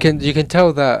 He's not You 23. can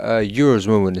tell that Euros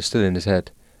moment is still in his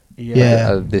head.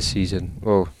 Yeah. This season.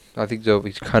 Well, I think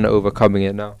he's kind of overcoming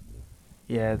it now.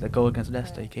 Yeah, the goal against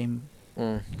Leicester, he came.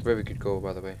 Very good goal,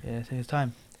 by the way. Yeah, it's his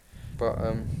time. But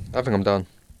I think I'm done.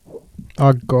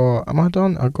 Am I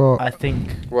done? I think.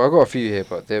 Well, I've got a few here,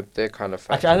 but they're kind of.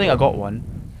 Actually, I think I got one.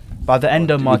 By the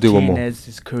end of We'll do one more.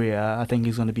 Martinez's career, I think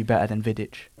he's going to be better than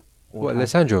Vidic. all What, time.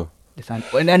 Alessandro?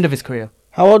 Well, in the end of his career,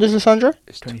 How old is Lissandro?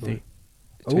 It's 23.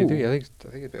 23. I think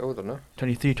it's a bit older, no?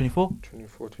 23, 24?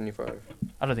 24, 25.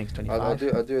 I don't think it's 25.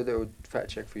 I'll do a little fact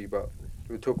check for you, but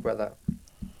we'll talk about that.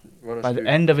 Run us By the through.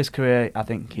 end of his career, I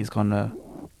think he's going to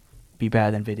be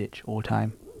better than Vidic all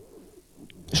time.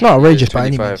 It's not outrageous by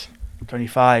any 25. means.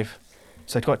 25.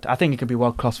 So I think he could be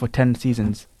world class for 10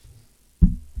 seasons.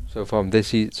 So from this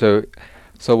season,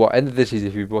 so what? End of this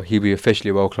season, he'll be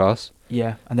officially world class,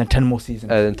 Yeah, and then 10 more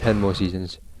seasons. and then 10 more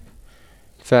seasons.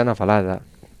 Fair enough. I like that.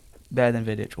 Better than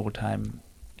Vidic all time.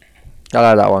 I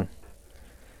like that one.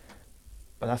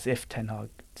 But that's if Ten Hag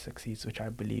succeeds, which I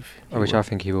believe. he Which will. I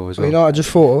think he will as Well, well. you know what I just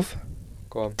thought of?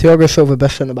 Go on. Thiago Silva,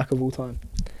 best centre back of all time.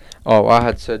 Oh, I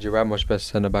had Sergio Ramos best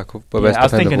centre back, but Yeah, best I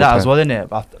was defender thinking of all that as time. well,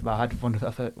 innit? But I had one.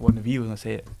 I thought one of you was gonna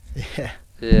say it. Yeah.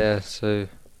 Yeah, so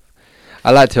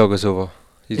I like Thiago Silva.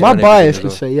 He's My won everything bias as would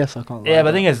well. say yes. I can't. Yeah, lie.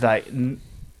 but the thing is, like,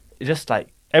 it's just like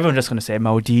everyone's just gonna say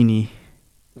Maldini.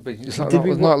 But it's Did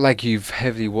we not like you've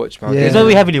heavily watched Yeah. Maldini. It's not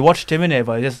we heavily watched him in it,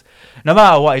 but it's just no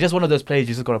matter what, he's just one of those players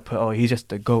you just gotta put. Oh, he's just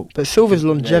the goat. But Silva's Yeah,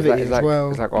 longevity it's as well.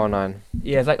 It's like R9.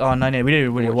 Yeah, it's like oh no, we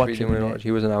didn't really watch him. innit?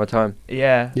 He wasn't our time.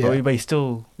 Yeah, Yeah. but we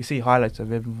still we see highlights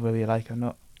of him whether you like it or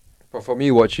not. But from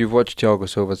you've watched Thiago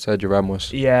Silva, Sergio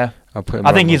Ramos. Yeah, I'll put him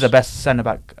I think he's the Ramos. best centre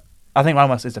back. I think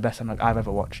Ramos is the best centre back I've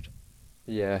ever watched.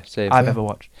 Yeah, same. I've ever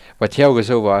watched. But Thiago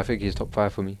Silva, I think he's top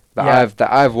 5 for me. Yeah.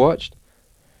 That I've watched.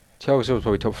 Thiago Silva's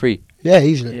probably top 3. Yeah,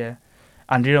 easily. Yeah,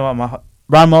 and you know what,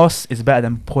 Ramos is better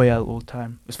than Puyol all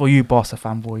time. It's for you Barca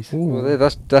fanboys. Ooh. Well,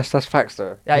 that's facts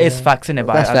though. Yeah, it's Yeah. facts in it,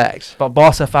 but That's facts. But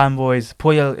Barca fanboys,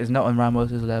 Puyol is not on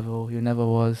Ramos's level. He never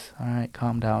was. All right,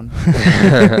 calm down.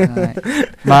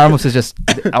 Alright. Ramos is just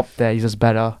up there. He's just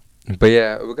better. But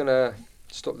yeah, we're gonna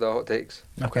stop the hot takes.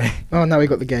 Okay. Oh, now we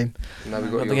got the game. Now we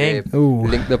Got got the your game. game. Ooh.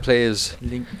 Link the players.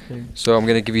 Link. So I'm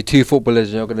gonna give you 2 footballers,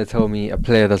 and you're gonna tell me a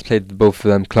player that's played both of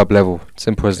them club level.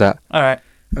 Simple as that. All right.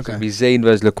 So Okay. it'll be Zayn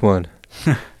versus Lukman.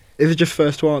 Is it just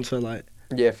first to answer? Like.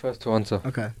 Yeah, first to answer.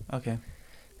 Okay. Okay.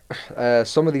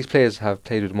 Some of these players have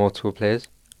played with multiple players.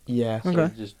 Yeah. So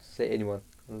Okay. just say anyone.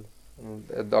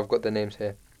 I've got the names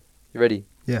here. You ready?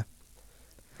 Yeah.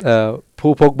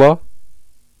 Paul Pogba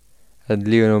and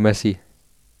Lionel Messi.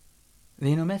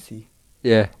 Lionel Messi.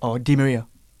 Yeah, Oh, Di Maria.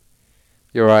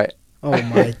 you're right. Oh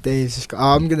my days. He's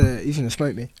gonna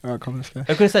smoke me. Alright, come on, let's go. We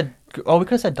could have said. Oh, we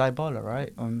could have said Dybala,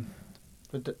 right?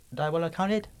 Would Dybala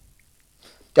counted?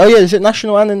 Oh yeah, is it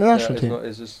national and international it's team? not.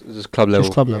 It's just club level.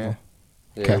 Just club Yeah. level.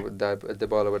 Yeah, Okay.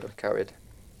 Dybala would have counted.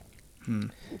 Hmm.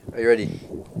 Are you ready?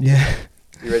 Yeah.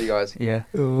 You ready, guys? Yeah.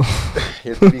 Ooh.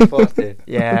 You have to be fast here.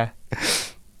 Yeah.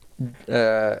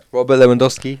 Robert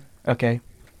Lewandowski, Okay.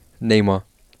 Neymar.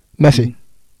 Messi.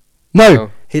 No.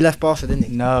 No. He left Barca, didn't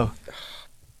he? No.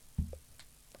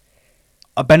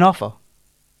 Ben Arfa.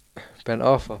 Ben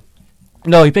Arfa.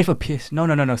 No, he played for PS. No.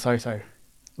 Sorry.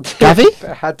 Gavi?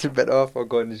 I had to Bet Arfa.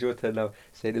 Go on, it's your turn now.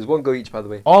 Say there's 1 goal each, by the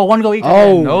way. Oh, one goal each. I Oh.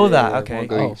 didn't know that. Yeah, Okay. one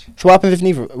goal Oh. each. So what happens if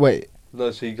neither? Wait. No,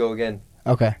 so you go again.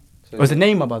 Okay. So Was it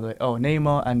Neymar, by the way? Oh,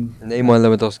 Neymar and Neymar and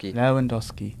Lewandowski.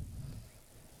 Lewandowski.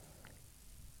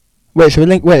 Wait. So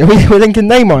we're linking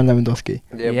Neymar and Lewandowski.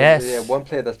 Yeah, Yes. yeah, one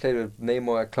player that's played with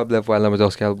Neymar at club level and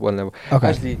Lewandowski at one level. Okay.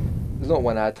 Actually, there's not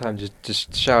one at a time.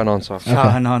 Just shout an answer. Okay.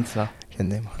 Shout an answer. Yeah,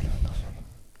 Neymar.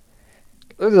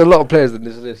 There's a lot of players in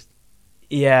this list.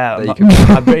 Yeah.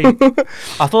 There you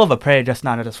I thought of a player just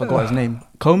now and I just forgot his name.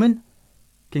 Coman?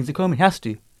 Kingsley Coman. He has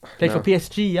to. Played No. for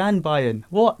PSG and Bayern.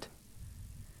 What?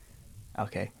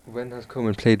 Okay. When has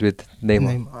Coman played with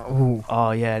Neymar? Ooh.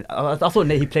 Oh, yeah. I thought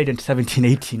he played in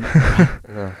 17-18.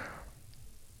 No.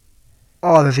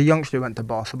 Oh, there's a youngster who went to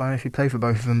Barca. But I don't know if he played for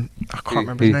both of them. I can't Who?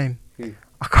 remember his Who? name. Who?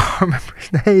 I can't remember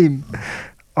his name.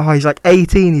 Oh, he's like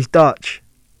 18. He's Dutch.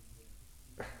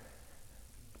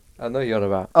 I know you're on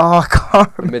about. Oh, I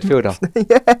can't The remember.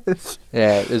 midfielder. Yes.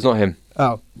 Yeah, it's not him.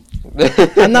 Oh.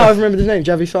 And now I've remembered his name,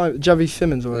 Javi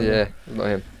Simmons or whatever. Yeah, not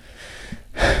him.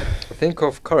 Think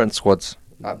of current squads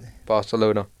at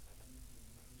Barcelona.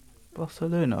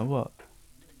 Barcelona, what?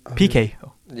 PK.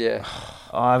 Yeah,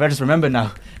 Oh, I just remember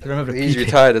now. I remember he's PK.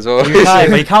 retired as well. He's retired,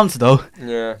 but he counts though.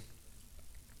 Yeah.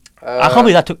 I can't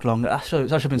believe that took long. That should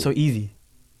have been so easy.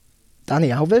 Danny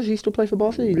Alves, he still play for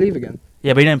Barca? He leave again?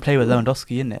 Yeah, but he didn't play with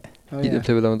Lewandowski, innit? Oh, He didn't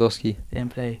play with Lewandowski. He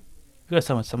didn't play. We got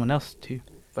someone else too.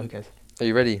 But who cares? Are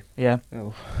you ready? Yeah.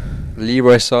 Oh.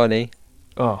 Leroy Sané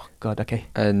Oh God. Okay.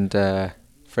 and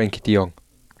Frankie De Jong.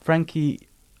 Frankie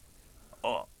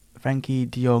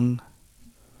De Jong.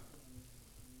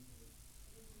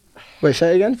 Wait,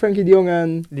 say it again. Frankie De Jong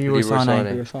and Leroy Leroy Sané. Sané.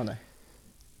 Leroy Sané.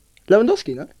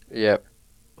 Lewandowski, no? Yeah.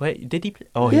 Wait, did he play?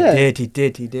 Oh, Yeah. he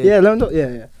did. Yeah, Lewandowski.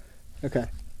 Yeah. Okay.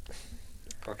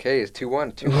 Okay, it's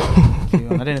 2-1.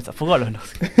 2-1. I forgot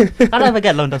Lewandowski. How did I ever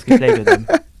get Lewandowski played with him?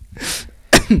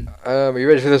 Are you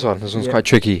ready for this one? This one's Yeah. quite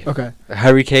tricky. Okay.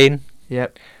 Harry Kane,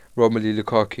 Yep. Romelu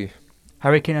Lukaku.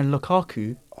 Harry Kane and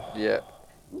Lukaku. Yeah.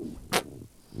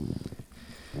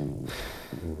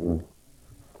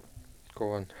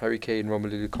 Go on. Harry Kane,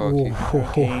 Romelu Lukaku. Harry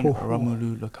Kane,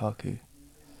 Romelu Lukaku.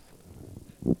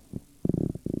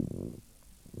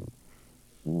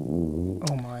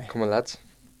 Oh my. Come on, lads.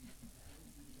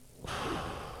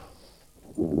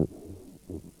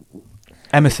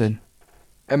 Emerson.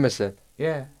 Emerson.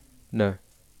 Yeah. No.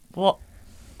 What?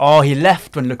 Oh, he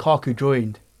left when Lukaku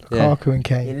joined. Yeah. Lukaku and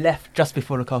He Kane. left just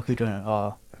before Lukaku joined.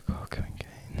 Oh, Lukaku and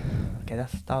Kane. okay,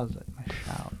 that was like my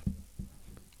shout.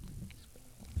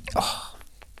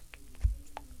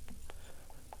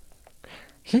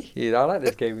 Yeah, I like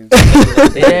this game.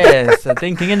 Yeah, so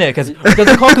thinking in it because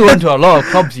Lukaku went to a lot of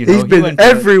clubs, you know. He's been went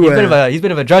everywhere. He's a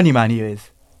bit of a journeyman. He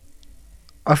is.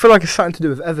 I feel like it's something to do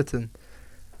with Everton.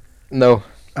 No.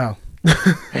 Oh. You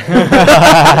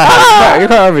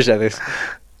can't understand this.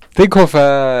 Think of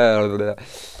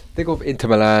Inter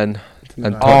Milan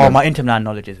and Oh, Tottenham. my Inter Milan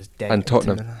knowledge is dead. And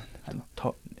Tottenham.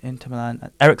 Inter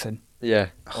Milan. Ericsson. Yeah.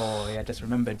 Oh yeah, just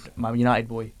remembered my United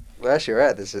boy. Well, actually,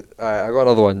 right. This is. Alright, I got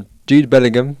another one. Jude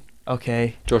Bellingham,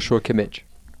 Okay, Joshua Kimmich.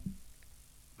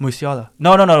 Musiala.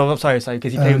 No. I'm sorry,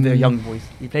 because he played with the Um, young boys.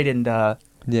 He played in the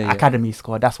Yeah. academy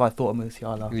squad. That's why I thought of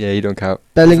Musiala. Yeah, you don't count.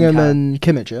 Bellingham count. and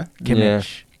Kimmich, yeah?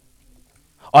 Kimmich.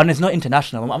 Oh, and it's not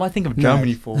international. I might think of No.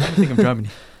 Germany for. What do you think of Germany?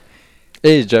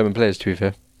 It is German players, to be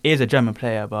fair. He is a German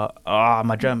player, but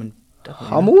my German. definitely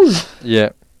not. Hummels? Yeah.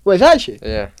 Wait, is that actually?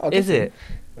 Yeah. Oh, Is good. it?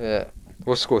 Yeah.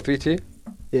 What's the score? 3-2?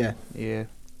 Yeah. Yeah.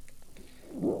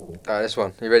 Alright, this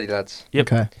one. You ready, lads?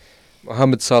 Yep. Okay.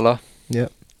 Mohamed Salah.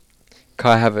 Yep.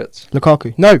 Kai Havertz.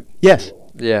 Lukaku. No. Yes.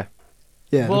 Yeah.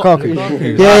 Yeah, What? Lukaku.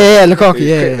 Lukaku? Yeah, Lukaku. Quick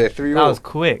Yeah. there, 3 That was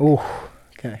quick. Oh,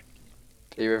 okay.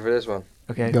 Are you ready for this one?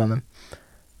 Okay. Go on then.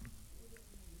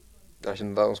 Actually,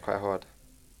 no, that one's quite hard.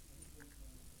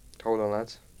 Hold on,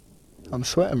 lads. I'm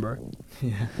sweating, bro.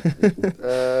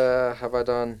 Yeah. Have I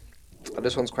done...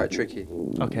 this one's quite tricky.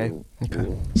 Okay. Okay.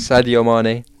 Sadio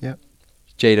Mane. Yep.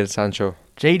 Jadon Sancho.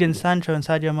 Jadon Sancho and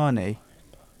Sadio Mane.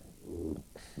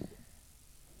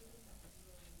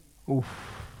 Oof.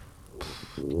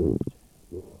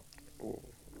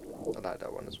 I like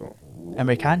that one as well.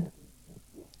 Emre Can.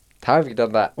 How have you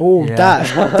done that? Oh, Yeah.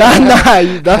 that's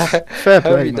fair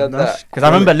How have play, you man. done That's that? Because I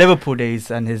remember Liverpool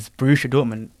days and his Borussia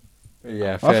Dortmund.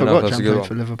 Yeah, I fair enough. forgot That's a Jam good played one.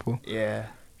 for Liverpool. Yeah.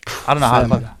 I don't know how Fair, I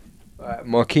got man. that.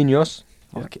 Marquinhos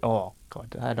Okay. Oh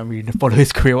God, I don't really follow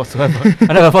his career whatsoever.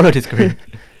 I never followed his career.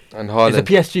 and He's a Haaland.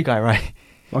 PSG guy, right?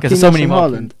 Marquinhos there's so many and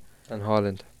Marquinhos. Haaland. And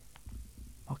Haaland.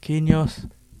 Marquinhos.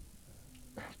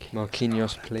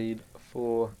 Marquinhos played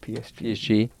for PSG.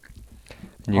 PSG.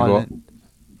 And you Haaland.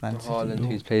 Man got City. Haaland,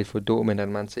 who's played for Dortmund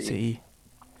and Man City. City.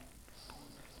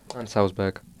 And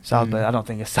Salzburg. Salzburg. Mm. I don't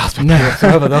think it's Salzburg No.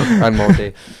 whatsoever though. And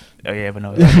Molde. Oh yeah, but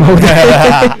no. Wait,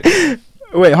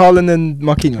 Haaland and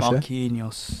Marquinhos, yeah?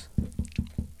 Marquinhos.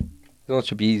 This one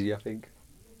should be easy, I think.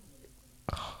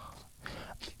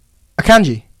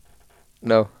 Akanji. That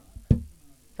No.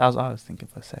 was what I was thinking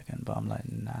for a second, but I'm like,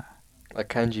 nah.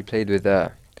 Akanji played with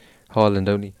Haaland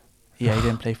only. Yeah, he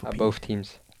didn't play for At PSG. both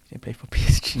teams. He didn't play for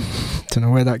PSG. Don't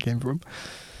know where that came from.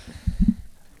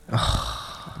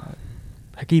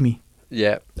 Hakimi.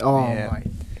 Yeah. Oh Yeah. my.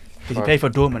 Because he Fuck. played for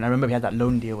Dortmund. I remember we had that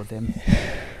loan deal with him.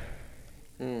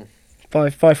 Mm.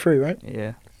 5-3, right?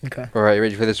 Yeah. Okay. Alright, you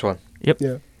ready for this one? Yep.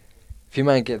 Yeah. If you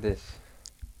might get this.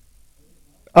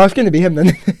 Oh, it's going to be him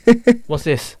then. What's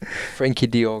this? Frankie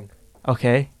De Jong.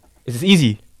 Okay. Is this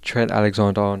easy? Trent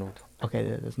Alexander-Arnold. Okay,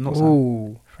 there's not some.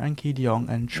 Ooh. Frankie De Jong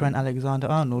and Trent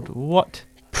Alexander-Arnold. What?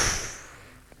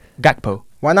 Gakpo.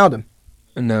 Wijnaldum.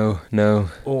 No.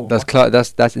 Oh,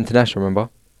 That's international. Remember?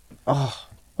 Oh,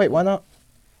 wait, why not?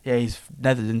 yeah, he's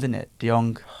Netherlands, isn't it? De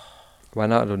Jong.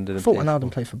 Wijnaldum I didn't thought play.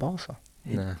 Ronaldo played for Barca.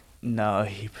 Nah. No,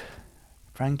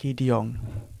 Frankie De Jong.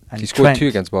 And He scored 2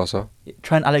 against Barca.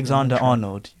 Trent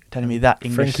Alexander-Arnold. Telling me that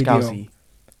English Frankie de Jong. scousey.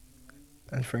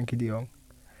 And Frankie de Jong.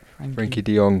 Frankie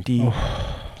De Jong. De.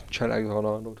 Trent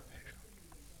Alexander-Arnold.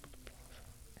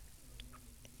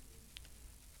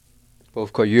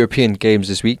 Both got European games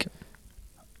this week.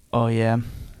 Oh yeah.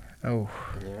 Oh.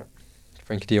 Yeah.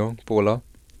 Frankie De Jong, baller.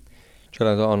 Trent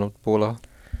Alexander-Arnold, baller.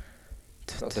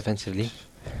 Not defensively,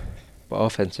 but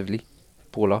offensively,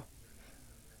 baller.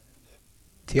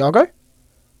 Thiago?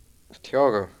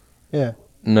 Thiago. Yeah.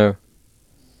 No.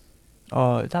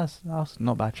 Oh, that's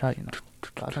not bad shout, you know.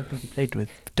 But I don't think he played with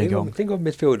De Jong. Think of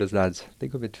midfielders, lads.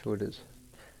 Think of midfielders.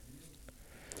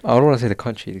 I don't want to say the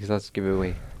country because that's give it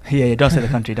away. Yeah, don't say the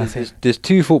country, don't say. There's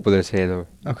 2 footballers here though.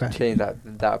 Okay. Playing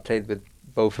that played with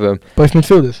both of them. Both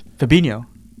midfielders. Fabinho.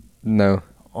 No.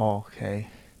 Oh, okay.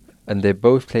 And they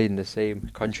both played in the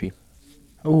same country.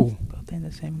 Oh. Both in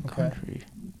the same Okay. country.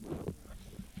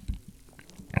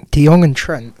 De Jong and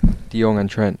Trent. De Jong and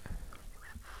Trent.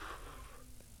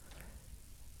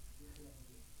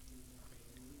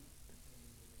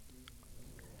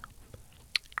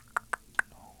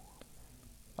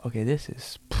 Okay, this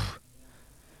is.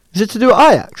 Is it to do with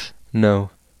Ajax? No.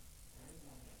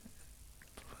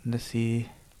 Let's see.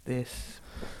 This.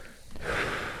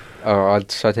 Oh,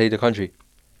 shall I tell you the country?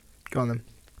 Go on then.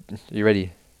 You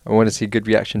ready? I want to see good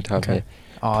reaction time Okay. here.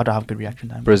 Oh, I don't have good reaction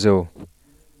time. Brazil.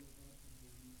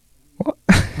 What?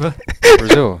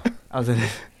 Brazil. I was in.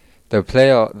 The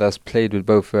player that's played with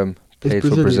both of them plays for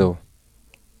Brazilian. Brazil.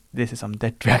 This is some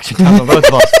dead reaction time for both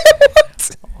of us.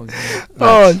 Oh,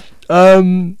 yeah.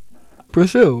 Oh,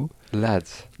 Brazil.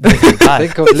 Lads. This is bad.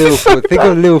 Think of Liverpool. Think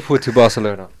of Liverpool to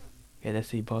Barcelona. Yeah, let's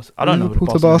see, boss. I don't know. Liverpool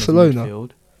to Barcelona's Barcelona.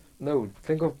 midfield. No,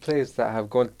 think of players that have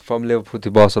gone from Liverpool to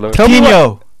Barcelona. Tell me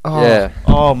Coutinho. Oh, Yeah.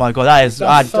 Oh my god, that is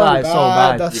That's so that is so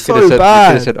bad, bad. that's You so could have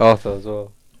bad. said Arthur as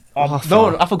well. Arthur.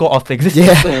 No, I forgot Arthur existed.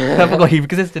 Yeah. I forgot he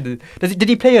existed. Did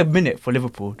he play a minute for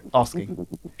Liverpool? Asking.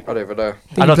 I don't even know.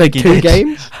 I don't played think he 2 did.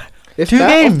 games. If 2 that,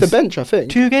 games? Off the bench, I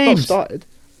think. 2 Not games. started.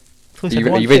 So he Are said you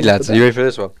one ready, thing. lads? Are you ready for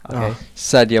this one? Okay.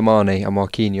 Sadio Mane and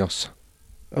Marquinhos.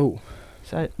 Oh.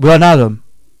 So, Ronaldo.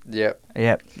 Yeah.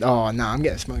 Yep. Oh, no, I'm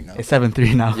getting smoked now. It's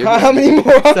 7-3 now. You- How many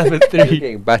more? are there? 7-3. You're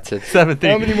getting battered. 7-3.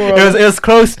 How many more It are was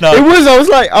close now. It was.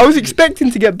 I was expecting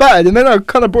to get battered, and then I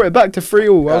kind of brought it back to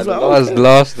 3-all. I was like, oh, okay.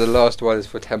 The last one is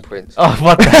for 10 points. Oh,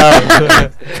 what the hell?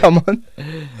 Come on.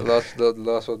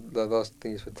 The last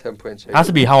thing is for 10 points. It has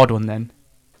to be a hard one then.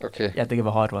 Okay. You have to give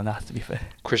a hard one. That has to be fair.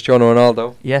 Cristiano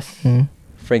Ronaldo, Yes.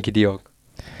 Frankie De Jong.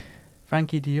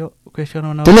 Frankie De Jong,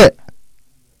 Cristiano Ronaldo. Delete.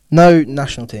 No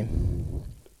national team.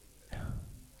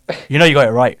 You know you got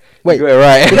it right. Wait. You got it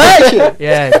right. Did I actually?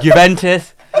 Yeah,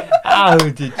 Juventus. How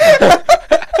did you?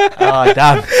 Oh,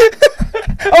 damn.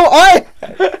 Oh, I.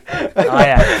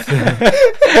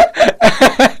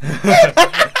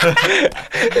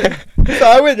 So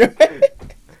I win. Right?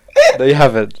 No, you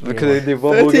haven't. Because they did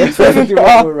one more 13-7.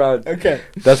 one more round. Okay.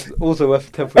 That's also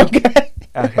worth 10 points. Okay.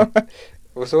 Okay.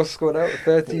 What's the score now?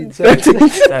 13-7.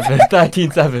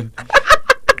 13-7.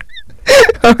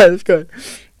 All right, let's go.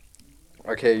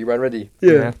 Okay, you man ready?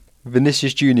 Yeah.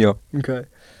 Vinicius Junior Okay.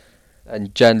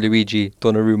 and Gianluigi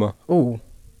Donnarumma. Oh.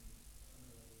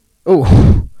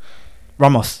 Oh.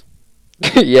 Ramos.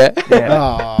 Yeah. Yeah.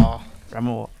 Ah.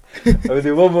 Ramos. I will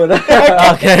do one more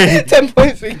now. Okay. 10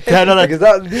 points. We Yeah, no,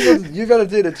 Because you gotta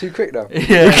do it too quick now.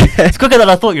 Yeah. It's quicker than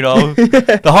I thought, you know.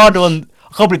 The hard one,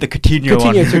 I can't believe the Coutinho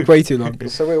Coutinho one. took way too long.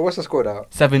 So wait, what's the score now?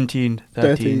 17-13.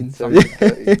 13. Something.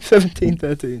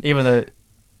 17-13. Even though,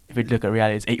 if you look at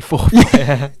reality, it's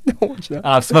 8-4. Don't watch that.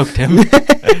 I've smoked him.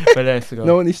 But let's go.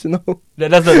 No one needs to know.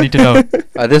 That's not need to know.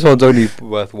 This one's only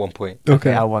worth 1 point.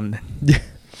 Okay. I won then.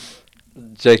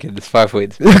 Joking, it's 5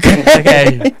 points. Okay.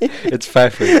 Okay. It's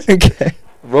 5 points. Okay.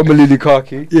 Romelu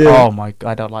Lukaku, Yeah. Oh my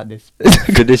god, I don't like this.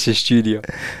 Vinicius Junior.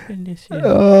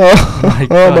 Oh, My oh,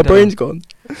 God, my brain's gone.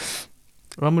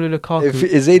 Romelu Lukaku.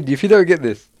 If you don't get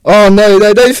this, Oh no,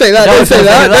 don't say that. Don't say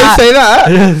that. Don't say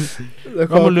that.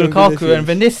 Romelu Lukaku and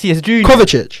Vinicius Junior.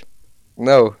 Kovacic.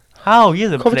 no. How? He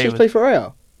doesn't play Kovacic with... played for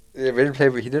Real. Yeah,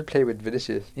 he didn't play with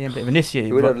Vinicius. Yeah, but Vinicius.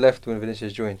 He would have left when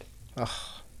Vinicius joined.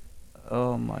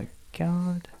 Oh my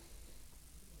god.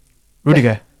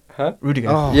 Rudiger. Huh? Rudiger.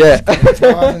 Oh. Yeah. Oh,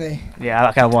 hasn't he?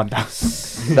 Yeah, I won that.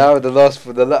 Now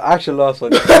actual last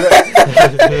one. No,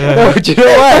 do you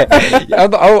know why?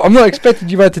 I'm not expecting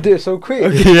you man to do it so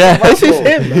quick. Yeah. This is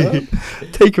him, man.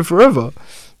 Taking forever.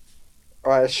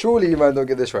 Alright, surely you man don't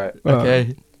get this right.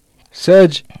 Okay.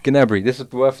 Serge Gnabry. This is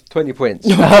worth 20 points.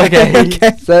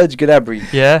 Okay. Serge Gnabry.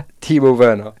 Yeah. Timo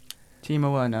Werner.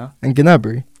 Timo Werner. And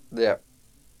Gnabry. Yeah.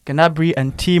 Gnabry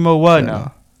and Timo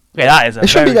Werner. Okay, that is a It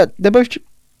should be that they're both.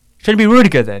 Should be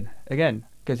Rudiger then, again,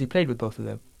 because he played with both of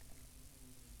them.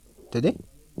 Did he?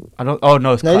 I don't. Oh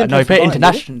no, No, he didn't no, he play played for Bayern, did he?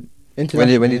 international. When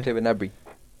did he play with Gnabry?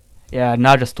 Yeah,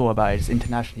 now I just thought about it. It's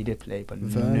international he did play, but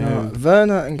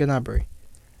Werner and Gnabry.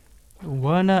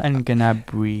 Werner and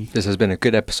Gnabry. This has been a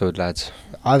good episode, lads.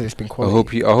 It's been I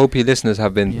quality. hope you listeners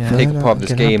have been Yeah. taking Werner part of and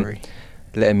this game, Gnabry.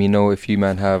 letting me know if you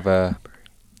man have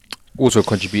also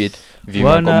contributed. If you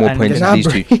man Werner got more and points than these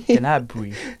two.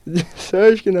 Gnabry.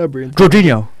 Serge Gnabry. And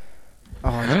Jorginho.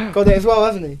 oh, got it as well,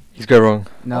 hasn't he? He's going wrong.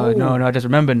 No, I just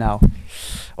remember now.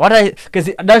 What I because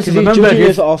I don't Because remember.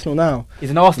 Jorginho's at Arsenal now.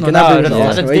 He's in Arsenal Gnabry now. was at That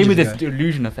Arsenal just gave me ages this ago.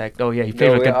 delusion effect. Oh yeah, he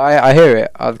played No, with. I hear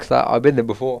it. I've been there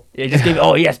before. Yeah, he just gave.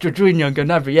 Oh yes, Jorginho and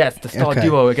Gnabry. Yes, the star Okay.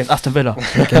 duo against Aston Villa.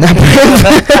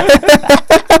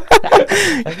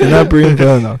 Gnabry and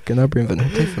Werner. Gnabry and Werner.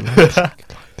 Take for Leipzig.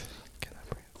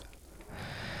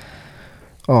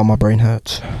 Oh, my brain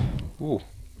hurts. Ooh.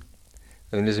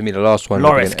 And this is me the last one.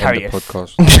 Loris We're gonna end the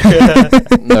Karius.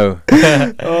 podcast. No.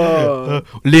 Oh.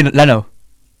 Leno.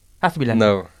 Has to be Leno.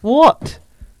 No. What?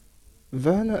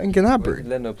 Werner and Where Gnabry. did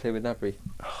Leno play with Gnabry?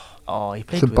 Oh, he It's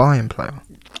played a with. Bayern player.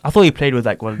 I thought he played with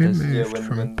like one of Who those. moved when-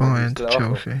 from when Bayern he to was at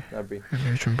Arsenal, Chelsea? Gnabry. Who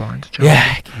moved from Bayern to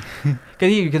Chelsea?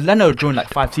 Yeah, because Leno joined like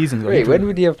 5 seasons ago. Wait, when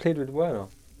would he have played with Werner?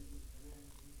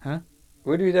 Huh?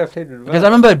 When would he have played with Werner? Because I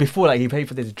remember before, like he played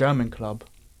for this German club.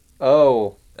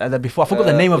 Oh. And then before, I forgot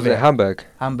the name of was it. Hamburg.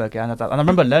 Hamburg. Yeah, and I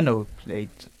remember Leno played.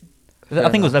 I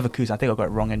think it was Leverkusen. I think I got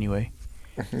it wrong anyway.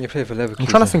 You played for Leverkusen. I'm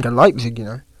trying to think of Leipzig, you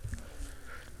know.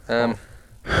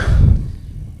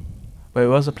 Wait, what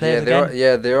was the players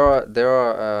again? there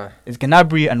are. It's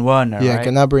Gnabry and Werner, Yeah, right?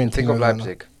 Gnabry and Think Timo of Werner.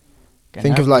 Leipzig.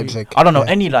 Think of Gnabry. Leipzig. I don't know Yeah.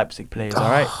 any Leipzig players. All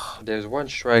right. There's one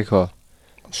striker.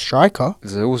 Striker?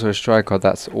 There's also a striker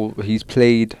that's all he's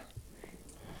played.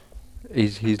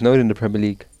 He's known in the Premier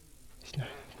League.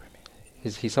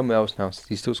 He's somewhere else now.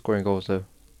 He's still scoring goals though.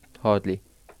 Hardly.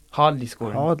 Hardly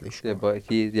scoring. Hardly.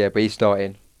 Yeah, but he's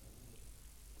starting.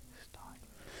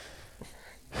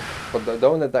 But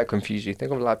don't let that confuse you.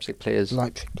 Think of Leipzig players.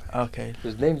 Leipzig. Okay.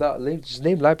 Just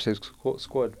name Leipzig's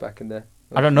squad back in there.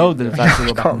 I don't know the Leipzig back in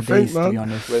the Can't think, days, to man. be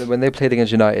honest. When they played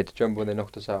against United, do you remember when they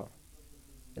knocked us out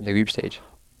in the group stage?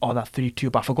 Oh, that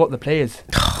 3-2, but I forgot the players.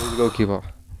 Who's the goalkeeper?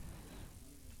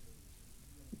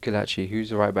 Galachi. Who's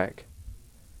the right back?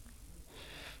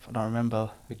 I don't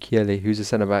remember. Michele. Who's the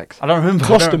centre backs? I don't remember.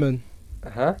 Klosterman.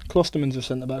 Huh? Klosterman's a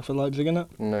centre back for Leipzig, isn't it?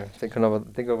 No. Think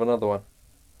of another one.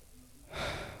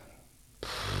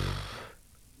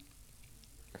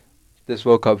 This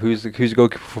World Cup, who's the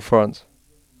goalkeeper for France?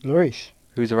 Lloris.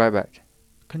 Who's the right back?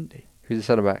 Kunde. Who's the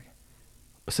centre back?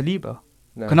 Saliba.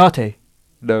 No. Konate.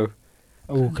 No.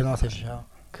 Oh, Konate's a shout.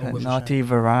 Always a shout. Konate,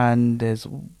 Varane, there's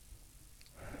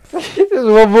There's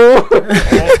one more.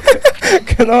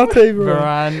 Konate, bro.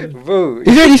 Varane. Bro.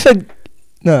 He's already said.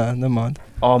 No, never mind.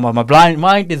 Oh, my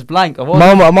mind is blank. I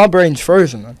was, My brain's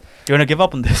frozen, man. do you want to give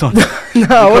up on this one? No, You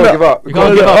can't give up. You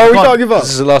can't give up, Oh, you we can't. can't give up.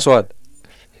 This is the last one.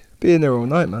 Being there all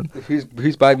night, man.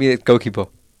 Who's by me? Goalkeeper.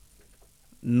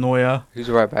 Neuer. Who's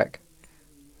the right back?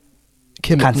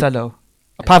 Cancelo.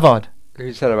 Pavard.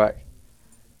 Who's centre back?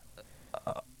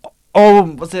 Oh,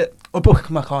 was it?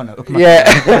 Upamecano.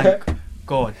 Yeah.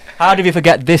 God. How did we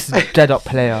forget this dead up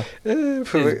player? This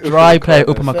dry player,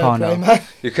 Upamecano.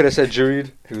 You could have said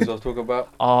Giroud, who was I was talking about.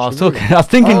 Oh, I was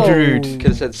thinking Oh. Giroud. Could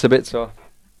have said Sabitzer.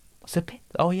 Sabitzer?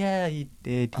 Oh, yeah, he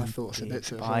did. I he thought did. Sabitzer.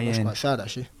 That's Bayern. quite sad,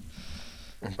 actually.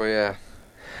 But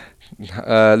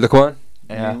yeah. Look on.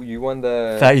 Yeah. You won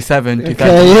the 37 to Okay,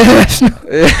 30. yes.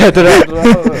 I don't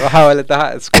know how I let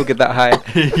that score get that high.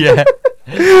 Yeah.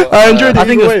 I enjoyed it I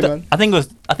think either it way, was. man. I think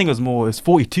it was more. It was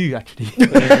 42 actually.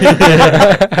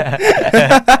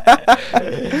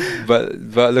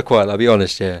 But look what, I'll be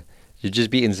honest, yeah. You're just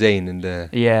beating Zayn in the.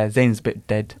 Yeah, Zayn's a bit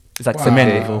dead. It's like Wow. Samir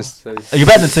Okay. level. So- You're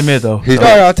better than Samir though. Who's No,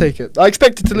 I'll take it. I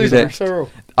expected to lose Who's it. next? So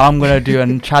I'm gonna do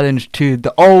a challenge to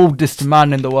the oldest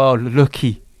man in the world,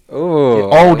 Lucky. Oh, The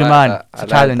older I like man. that. It's I a like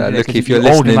challenge. that. yeah, Look, 'cause if you're the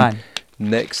older listening, man.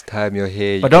 next time you're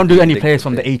here. But you don't do can any think players of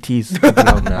from the it. 80s.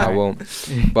 No, I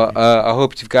won't. But I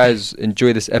hope you guys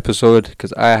enjoy this episode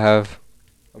because I have.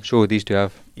 I'm sure these two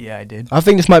have. Yeah, I did. I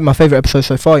think this might be my favourite episode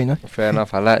so far, you know? Fair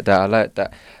enough. I like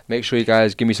that. Make sure you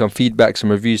guys give me some feedback, some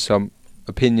reviews, some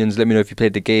opinions. Let me know if you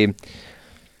played the game.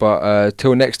 But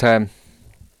till next time,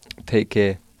 take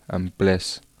care and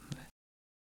bless.